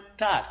visit my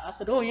dad? I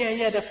said, oh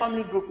yeah, the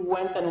family group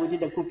went and we did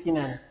the cooking,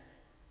 and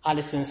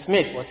Alison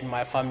Smith was in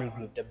my family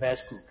group, the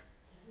best cook.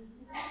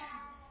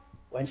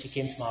 When she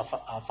came to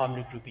our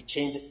family group, we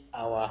changed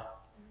our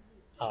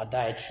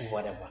dietary,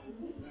 whatever.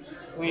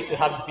 We used to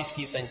have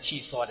biscuits and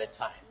cheese all the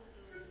time.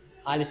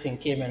 Alison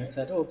came and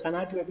said, oh, can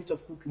I do a bit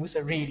of cooking? We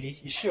said, really?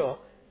 You sure?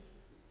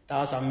 That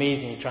was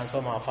amazing. It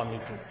transformed our family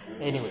group.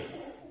 Anyway.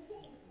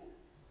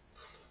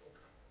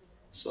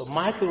 So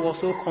Michael was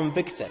so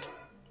convicted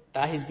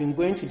that he's been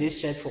going to this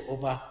church for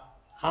over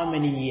how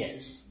many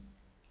years?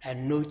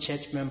 And no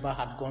church member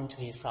had gone to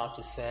his house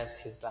to serve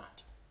his dad.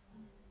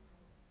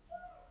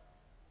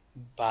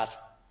 But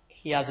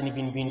he hasn't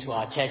even been to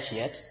our church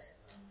yet.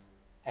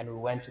 And we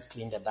went to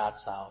clean the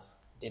dad's house,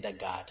 did a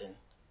garden,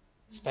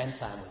 spent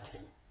time with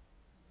him.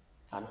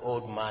 An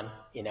old man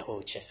in a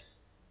wheelchair.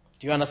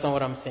 Do you understand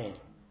what I'm saying?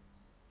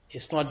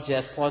 It's not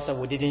just, Paul said,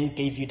 we didn't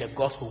give you the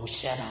gospel, we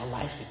shared our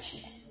lives with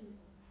you.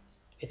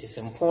 It is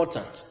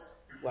important.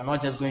 We're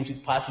not just going to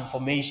pass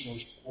information,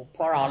 we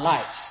pour our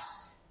lives.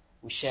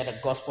 We share the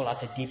gospel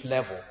at a deep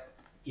level.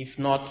 If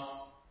not,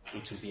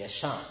 it will be a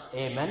sham.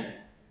 Amen?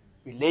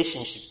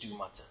 Relationships do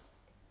matter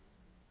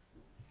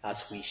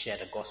as we share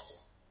the gospel.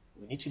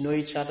 We need to know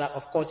each other.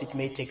 Of course, it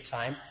may take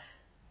time,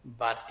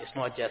 but it's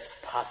not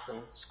just passing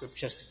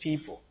scriptures to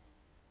people.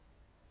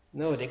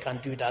 No, they can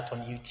do that on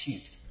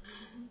YouTube.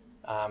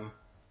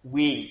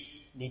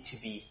 We need to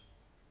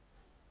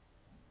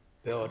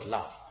build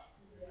love.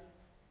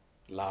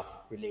 Love,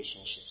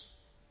 relationships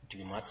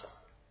do matter.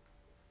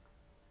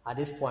 At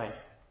this point,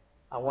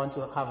 I want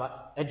to have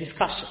a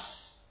discussion.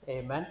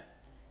 Amen.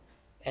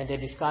 And the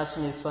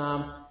discussion is,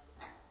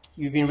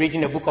 you've been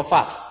reading the book of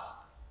Acts.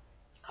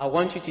 I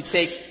want you to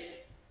take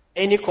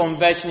any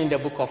conversion in the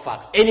book of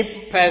Acts,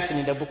 any person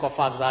in the book of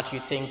Acts that you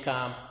think,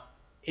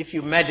 if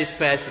you met this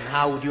person,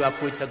 how would you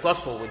approach the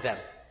gospel with them?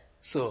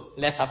 So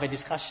let's have a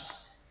discussion.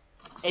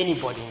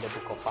 Anybody in the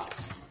book of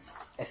Acts,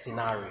 a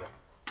scenario.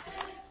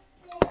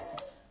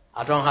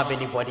 I don't have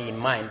anybody in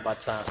mind,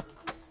 but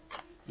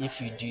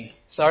if you do.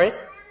 Sorry?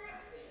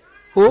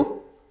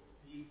 Who?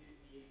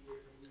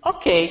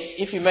 Okay,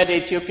 if you met the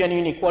Ethiopian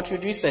eunuch, what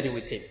would you study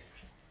with him?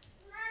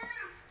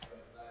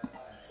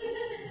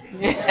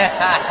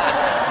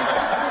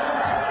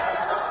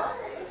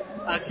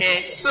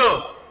 Okay,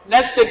 so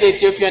let's take the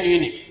Ethiopian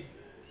eunuch.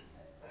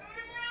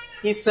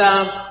 He's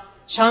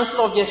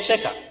Chancellor of the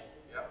Exchequer.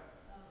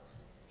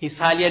 He's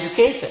highly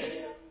educated.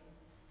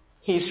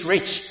 He's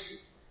rich.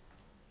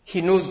 He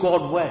knows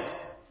God's word.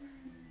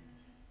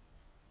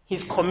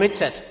 He's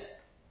committed.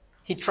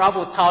 He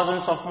traveled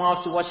thousands of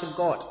miles to worship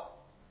God.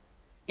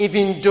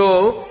 Even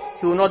though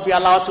he will not be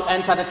allowed to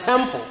enter the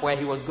temple where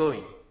he was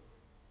going.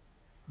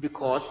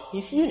 Because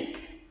he's eunuch.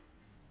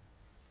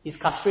 He's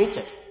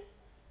castrated.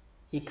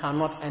 He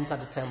cannot enter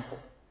the temple.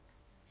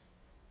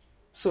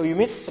 So you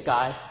meet this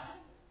guy,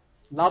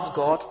 loves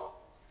God,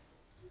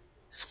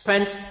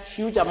 spent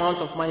huge amount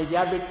of money. The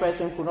average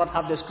person could not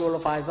have the scroll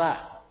of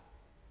Isaiah.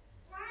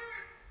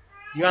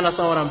 Do you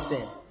understand what I'm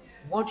saying?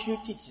 What do you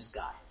teach this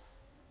guy?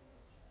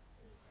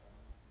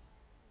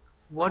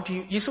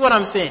 You see what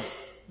I'm saying?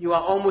 You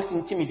are almost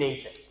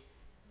intimidated.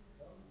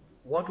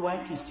 What do I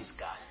teach this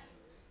guy?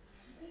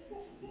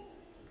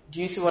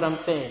 Do you see what I'm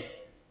saying?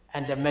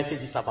 And the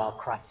message is about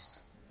Christ.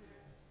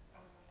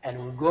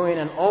 And we go in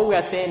and all we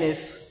are saying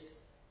is,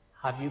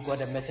 have you got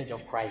the message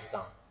of Christ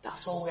down?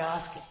 That's all we are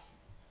asking.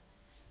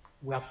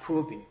 We are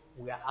probing.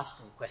 We are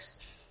asking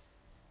questions.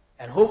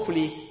 And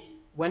hopefully,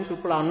 when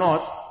people are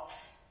not,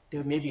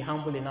 they may be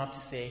humble enough to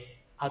say,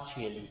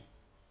 actually,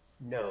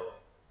 no.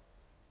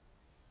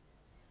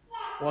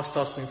 What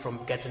stops me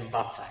from getting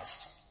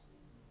baptized?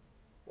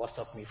 What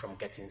stops me from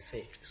getting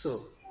saved?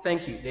 So,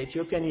 thank you, the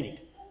Ethiopian eunuch.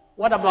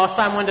 What about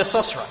Simon the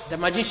sorcerer, the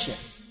magician?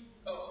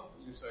 Oh,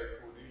 you say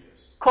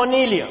Cornelius.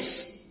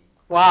 Cornelius.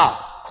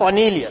 Wow,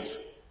 Cornelius.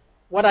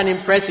 What an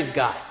impressive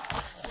guy.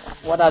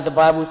 What does the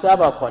Bible say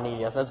about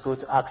Cornelius? Let's go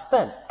to Acts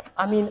 10.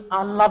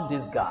 I love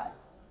this guy.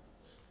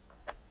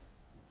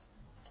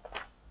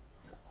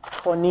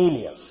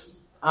 Cornelius,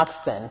 Acts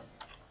 10.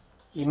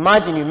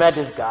 Imagine you met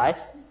this guy.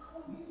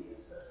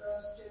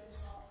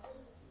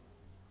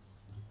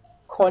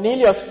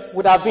 Cornelius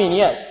would have been,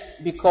 yes,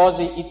 because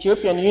the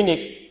Ethiopian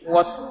eunuch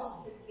was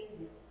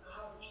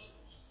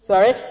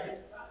Sorry?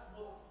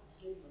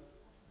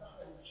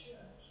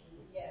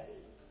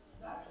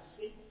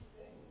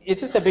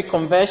 It is a big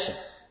conversion.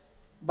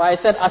 But I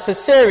said, at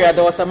Caesarea,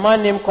 there was a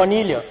man named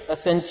Cornelius, a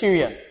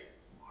centurion.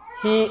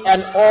 He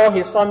and all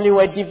his family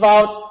were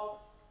devout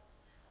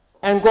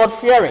and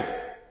God-fearing.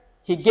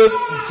 He gave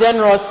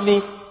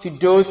generously to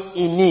those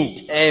in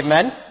need.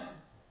 Amen.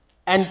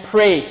 And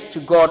prayed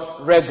to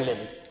God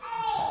regularly.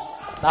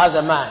 That's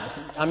a man.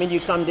 I mean,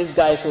 this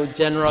guy is so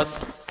generous.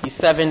 He's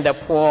serving the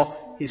poor.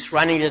 He's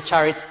running the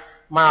charity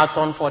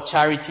marathon for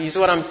charity. You see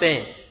what I'm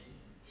saying?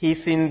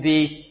 He's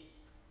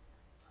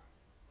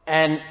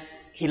and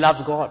he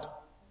loves God.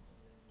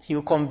 He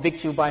will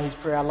convict you by his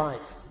prayer life.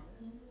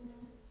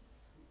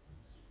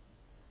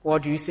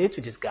 What do you say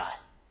to this guy?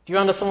 Do you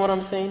understand what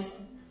I'm saying?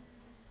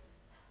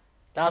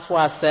 That's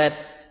why I said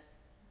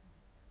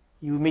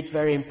you meet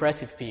very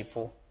impressive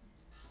people.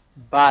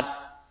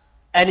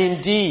 And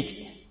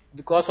indeed,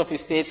 because of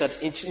his status,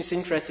 it's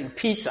interesting,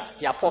 Peter,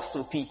 the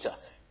apostle Peter,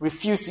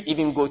 refused to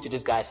even go to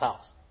this guy's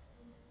house.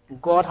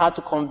 God had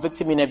to convict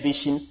him in a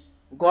vision.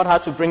 God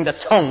had to bring the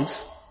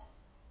tongues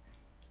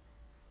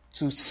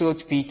to show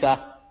to Peter,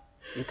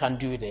 you can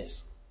do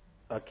this.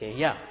 Okay,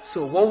 yeah.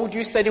 So what would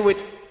you study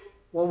with?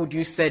 What would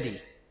you study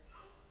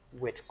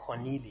with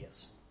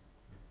Cornelius?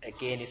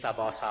 Again, it's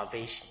about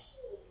salvation.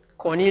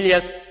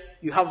 Cornelius,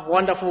 you have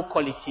wonderful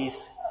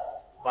qualities,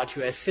 but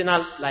you're a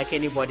sinner like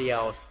anybody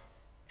else,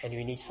 and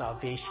you need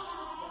salvation.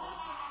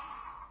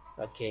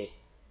 Okay,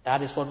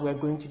 that is what we're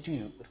going to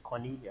do with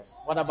Cornelius.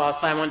 What about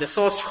Simon the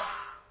sorcerer?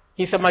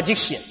 He's a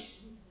magician.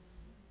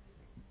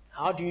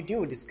 How do you deal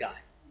with this guy?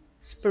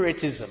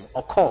 Spiritism,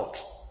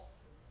 occult.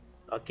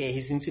 Okay,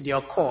 he's into the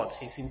occult.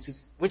 He's into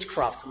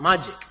witchcraft,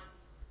 magic.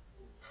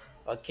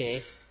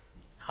 Okay,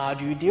 how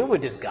do you deal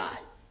with this guy?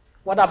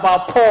 What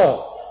about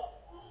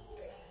Paul,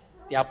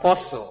 the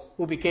apostle,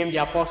 who became the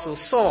apostle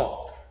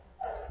Saul?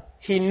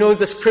 He knows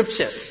the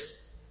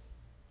scriptures.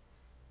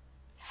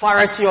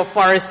 Pharisee of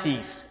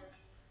Pharisees,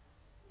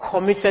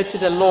 committed to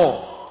the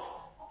law.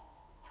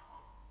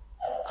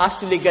 As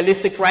to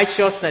legalistic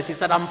righteousness, he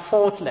said, I'm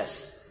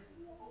faultless.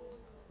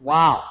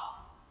 Wow.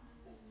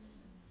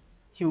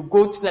 He will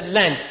go to the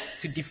length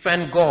to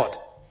defend God.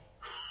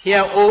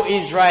 Hear, O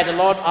Israel, the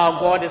Lord our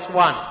God is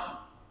one.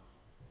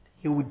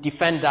 He will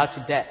defend that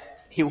to death.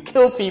 He will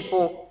kill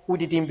people who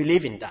didn't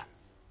believe in that.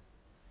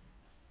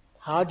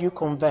 How do you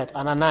convert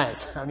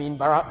Ananias?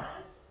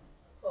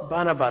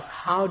 Barnabas,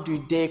 how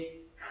do they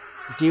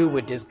deal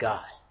with this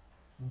guy?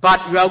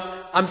 But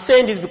I'm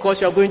saying this because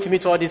you are going to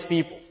meet all these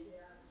people.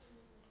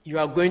 You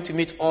are going to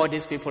meet all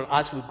these people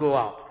as we go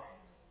out.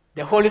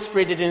 The Holy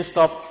Spirit didn't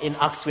stop in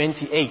Acts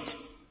 28.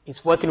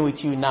 It's working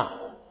with you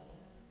now.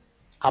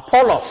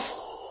 Apollos.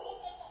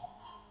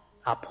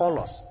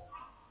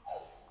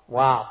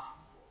 Wow.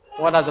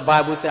 What does the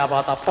Bible say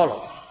about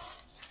Apollos?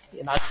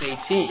 In Acts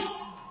 18.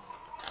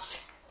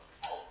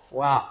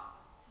 Wow.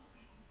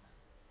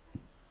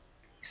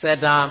 He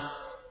said,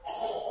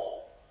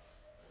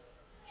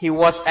 he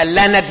was a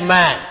learned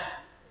man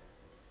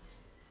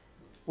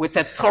with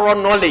a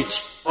thorough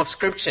knowledge of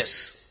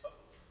scriptures.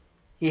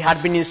 He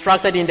had been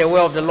instructed in the way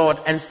of the Lord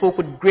and spoke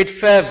with great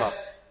fervor,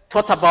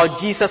 taught about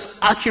Jesus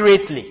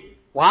accurately.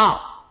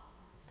 Wow.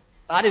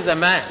 That is a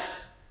man.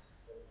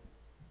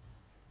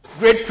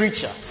 Great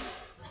preacher.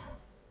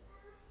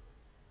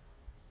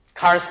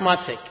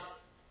 Charismatic.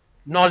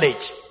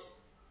 Knowledge.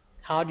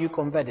 How do you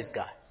convert this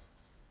guy?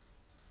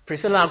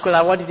 Priscilla and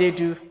Aquila, what did they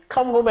do?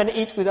 Come home and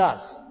eat with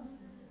us.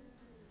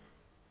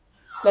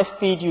 Let's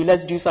feed you.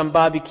 Let's do some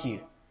barbecue.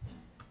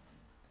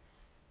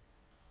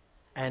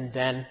 And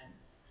then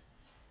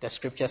the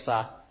scriptures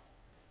are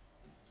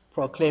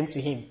proclaimed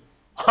to him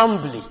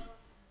humbly.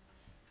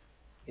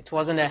 It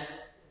wasn't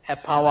a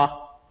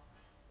power.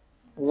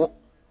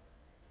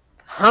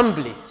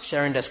 Humbly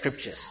sharing the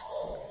scriptures.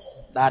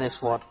 That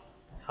is what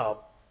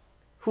helped.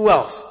 Who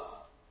else?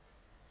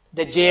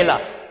 The jailer.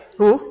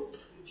 Who?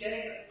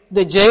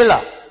 The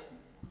jailer.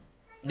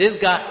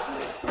 This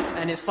guy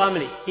and his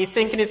family. He's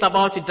thinking he's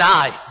about to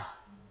die.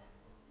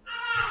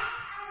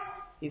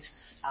 He's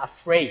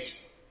afraid.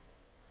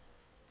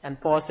 And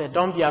Paul said,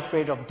 don't be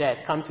afraid of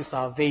death. Come to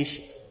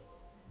salvation.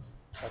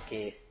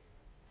 Okay.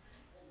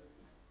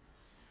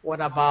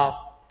 What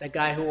about the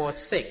guy who was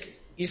sick?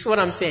 You see what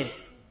I'm saying?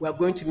 We're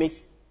going to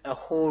meet a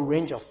whole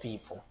range of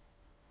people.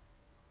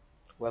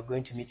 We're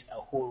going to meet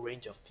a whole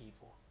range of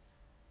people.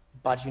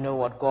 But you know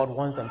what? God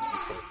wants them to be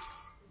saved.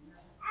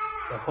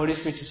 The Holy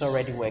Spirit is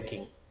already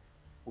working.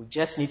 We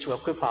just need to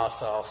equip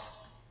ourselves,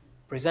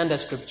 present the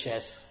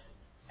scriptures,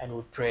 and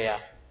with prayer,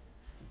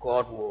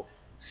 God will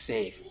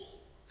save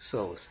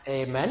souls.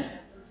 Amen.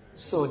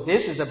 So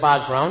this is the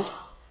background.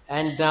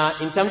 And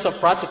in terms of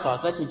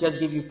practicals, let me just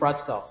give you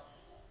practicals.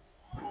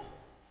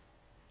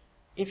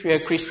 If you're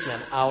a Christian,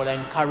 I will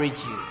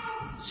encourage you,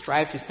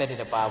 strive to study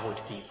the Bible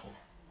with people.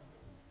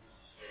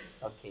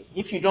 Okay.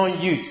 If you don't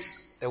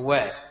use the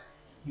word,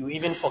 you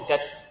even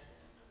forget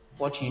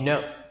what you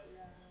know.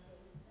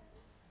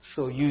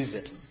 So use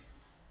it.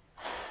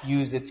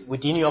 Use it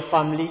within your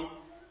family,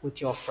 with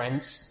your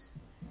friends.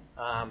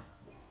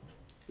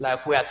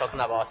 Like we are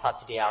talking about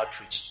Saturday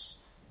outreach.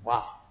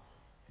 Wow.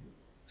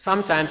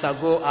 Sometimes I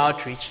go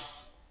outreach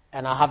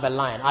and I have a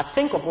line. I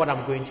think of what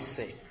I'm going to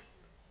say.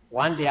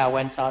 One day I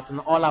went out and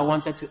all I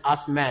wanted to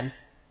ask men,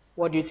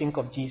 what do you think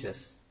of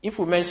Jesus? If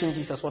we mention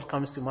Jesus, what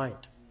comes to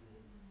mind?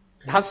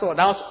 That's all.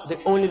 That was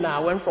the only line. I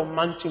went from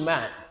man to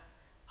man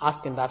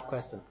asking that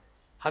question.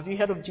 Have you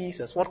heard of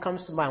Jesus? What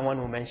comes to mind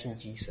when we mention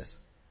Jesus?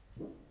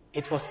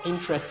 It was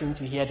interesting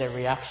to hear the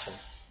reaction.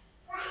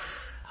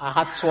 I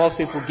had 12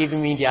 people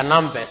giving me their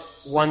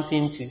numbers,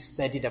 wanting to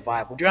study the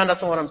Bible. Do you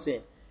understand what I'm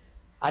saying?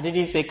 I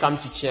didn't say come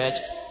to church.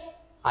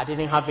 I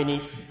didn't have any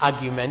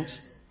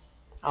argument.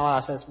 All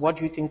I said, what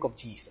do you think of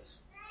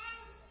Jesus?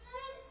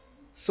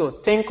 So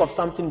think of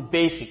something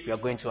basic we are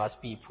going to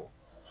ask people.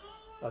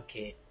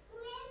 Okay.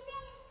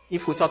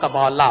 If we talk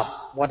about love,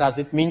 what does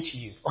it mean to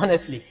you?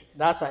 Honestly,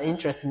 that's an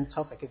interesting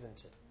topic,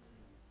 isn't it?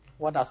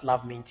 What does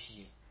love mean to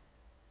you?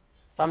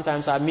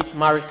 Sometimes I meet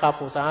married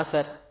couples and I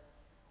said,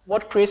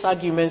 what creates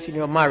arguments in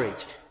your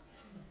marriage?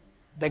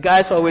 The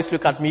guys always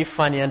look at me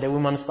funny and the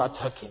women start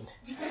talking.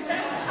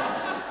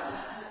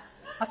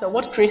 I said,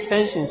 what creates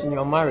tensions in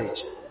your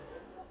marriage?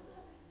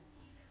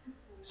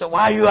 So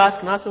why are you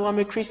asking? I said, well, I'm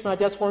a Christian. I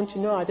just want to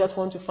know. I just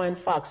want to find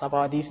facts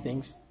about these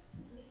things.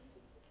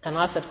 And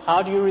I said,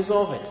 how do you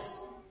resolve it?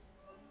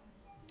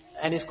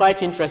 And it's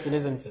quite interesting,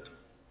 isn't it?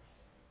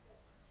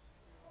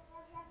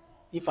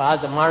 If I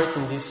ask the marrieds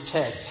in this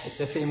church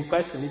the same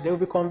question, they will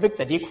be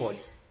convicted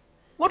equally.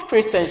 What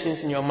creates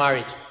tensions in your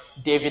marriage,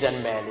 David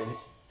and Merlin?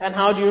 And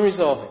how do you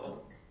resolve it?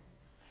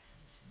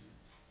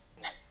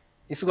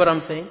 You see what I'm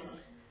saying?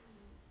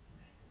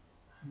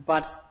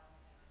 But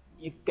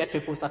you get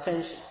people's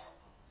attention.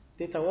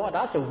 They thought, wow,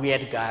 that's a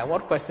weird guy.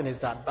 What question is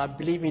that? But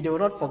believe me, they will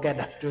not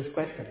forget those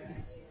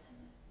questions.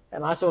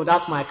 And I said, oh,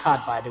 that's my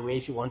card, by the way,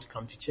 if you want to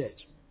come to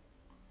church.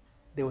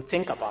 They will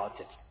think about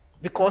it.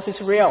 Because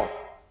it's real.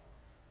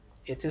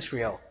 It is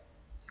real.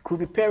 It could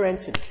be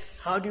parenting.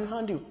 How do you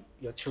handle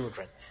your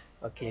children?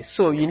 Okay,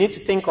 so you need to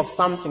think of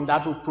something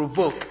that will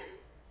provoke.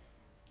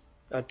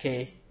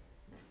 Okay.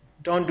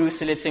 Don't do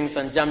silly things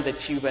and jump the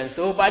tube and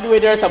say, oh, by the way,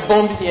 there's a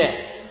bomb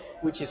here.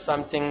 Which is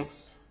something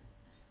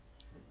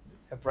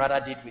a brother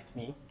did with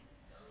me.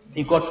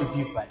 He got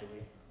rebuked, by the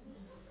way.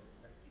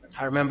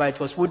 I remember it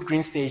was Wood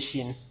Green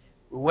Station.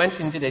 We went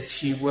into the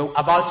tube. We were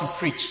about to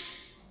preach.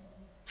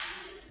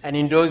 And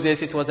in those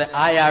days, it was the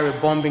IRA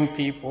bombing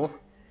people.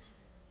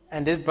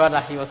 And this brother,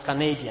 he was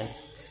Canadian.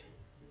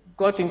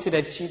 Got into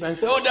the tube and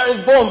said, oh, there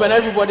is bomb, and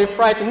everybody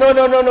frightened. No,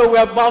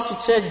 we're about to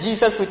share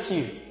Jesus with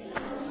you.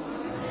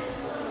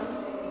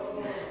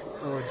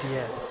 Oh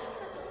dear.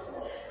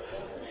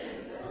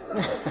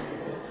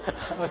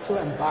 I was so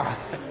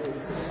embarrassed.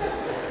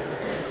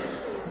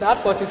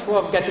 That was his way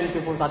of getting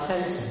people's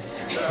attention.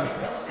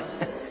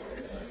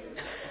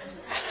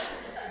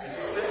 Is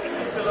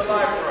he still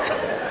alive, bro?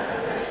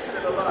 Is he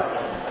still alive?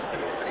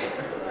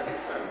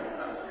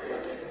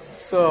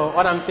 So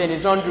what I'm saying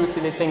is don't do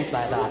silly things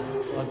like that.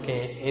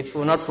 Okay? It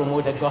will not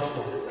promote the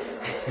gospel.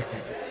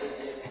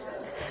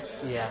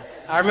 Yeah.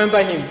 I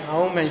remember him. I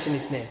won't mention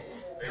his name.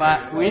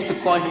 But we used to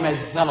call him a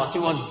zealot. He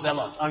was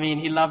zealot. I mean,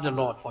 he loved the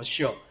Lord for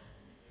sure.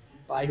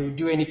 But he would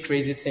do any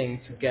crazy thing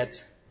to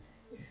get...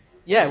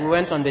 Yeah, we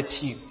went on the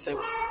tube. He said,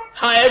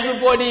 hi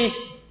everybody.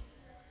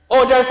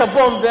 Oh, there's a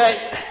bomb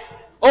there.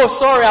 Oh,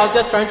 sorry, I was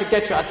just trying to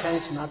get your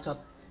attention. I thought,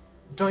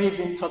 don't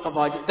even talk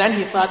about it. Then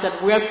he started,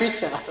 we are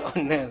Christian. I thought,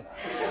 oh no.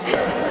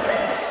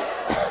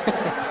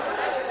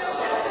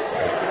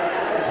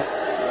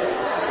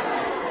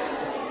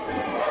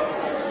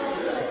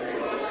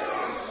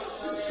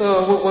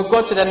 So we'll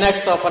go to the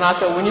next stop, and I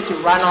said, we need to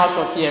run out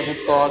of here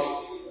because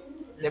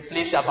the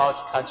police is about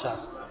to catch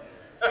us.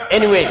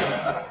 Anyway,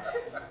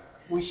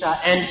 we shall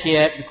end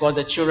here because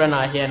the children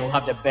are here and we'll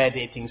have the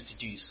birthday things to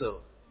do.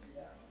 So,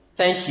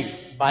 thank you.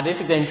 But this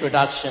is the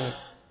introduction.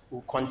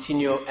 We'll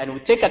continue and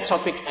we'll take a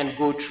topic and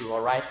go through,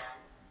 alright?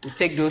 We'll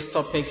take those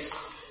topics.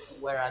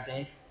 Where are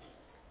they?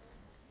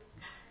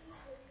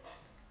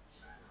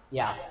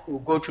 Yeah, we'll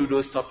go through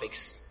those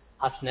topics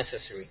as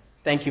necessary.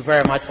 Thank you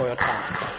very much for your time.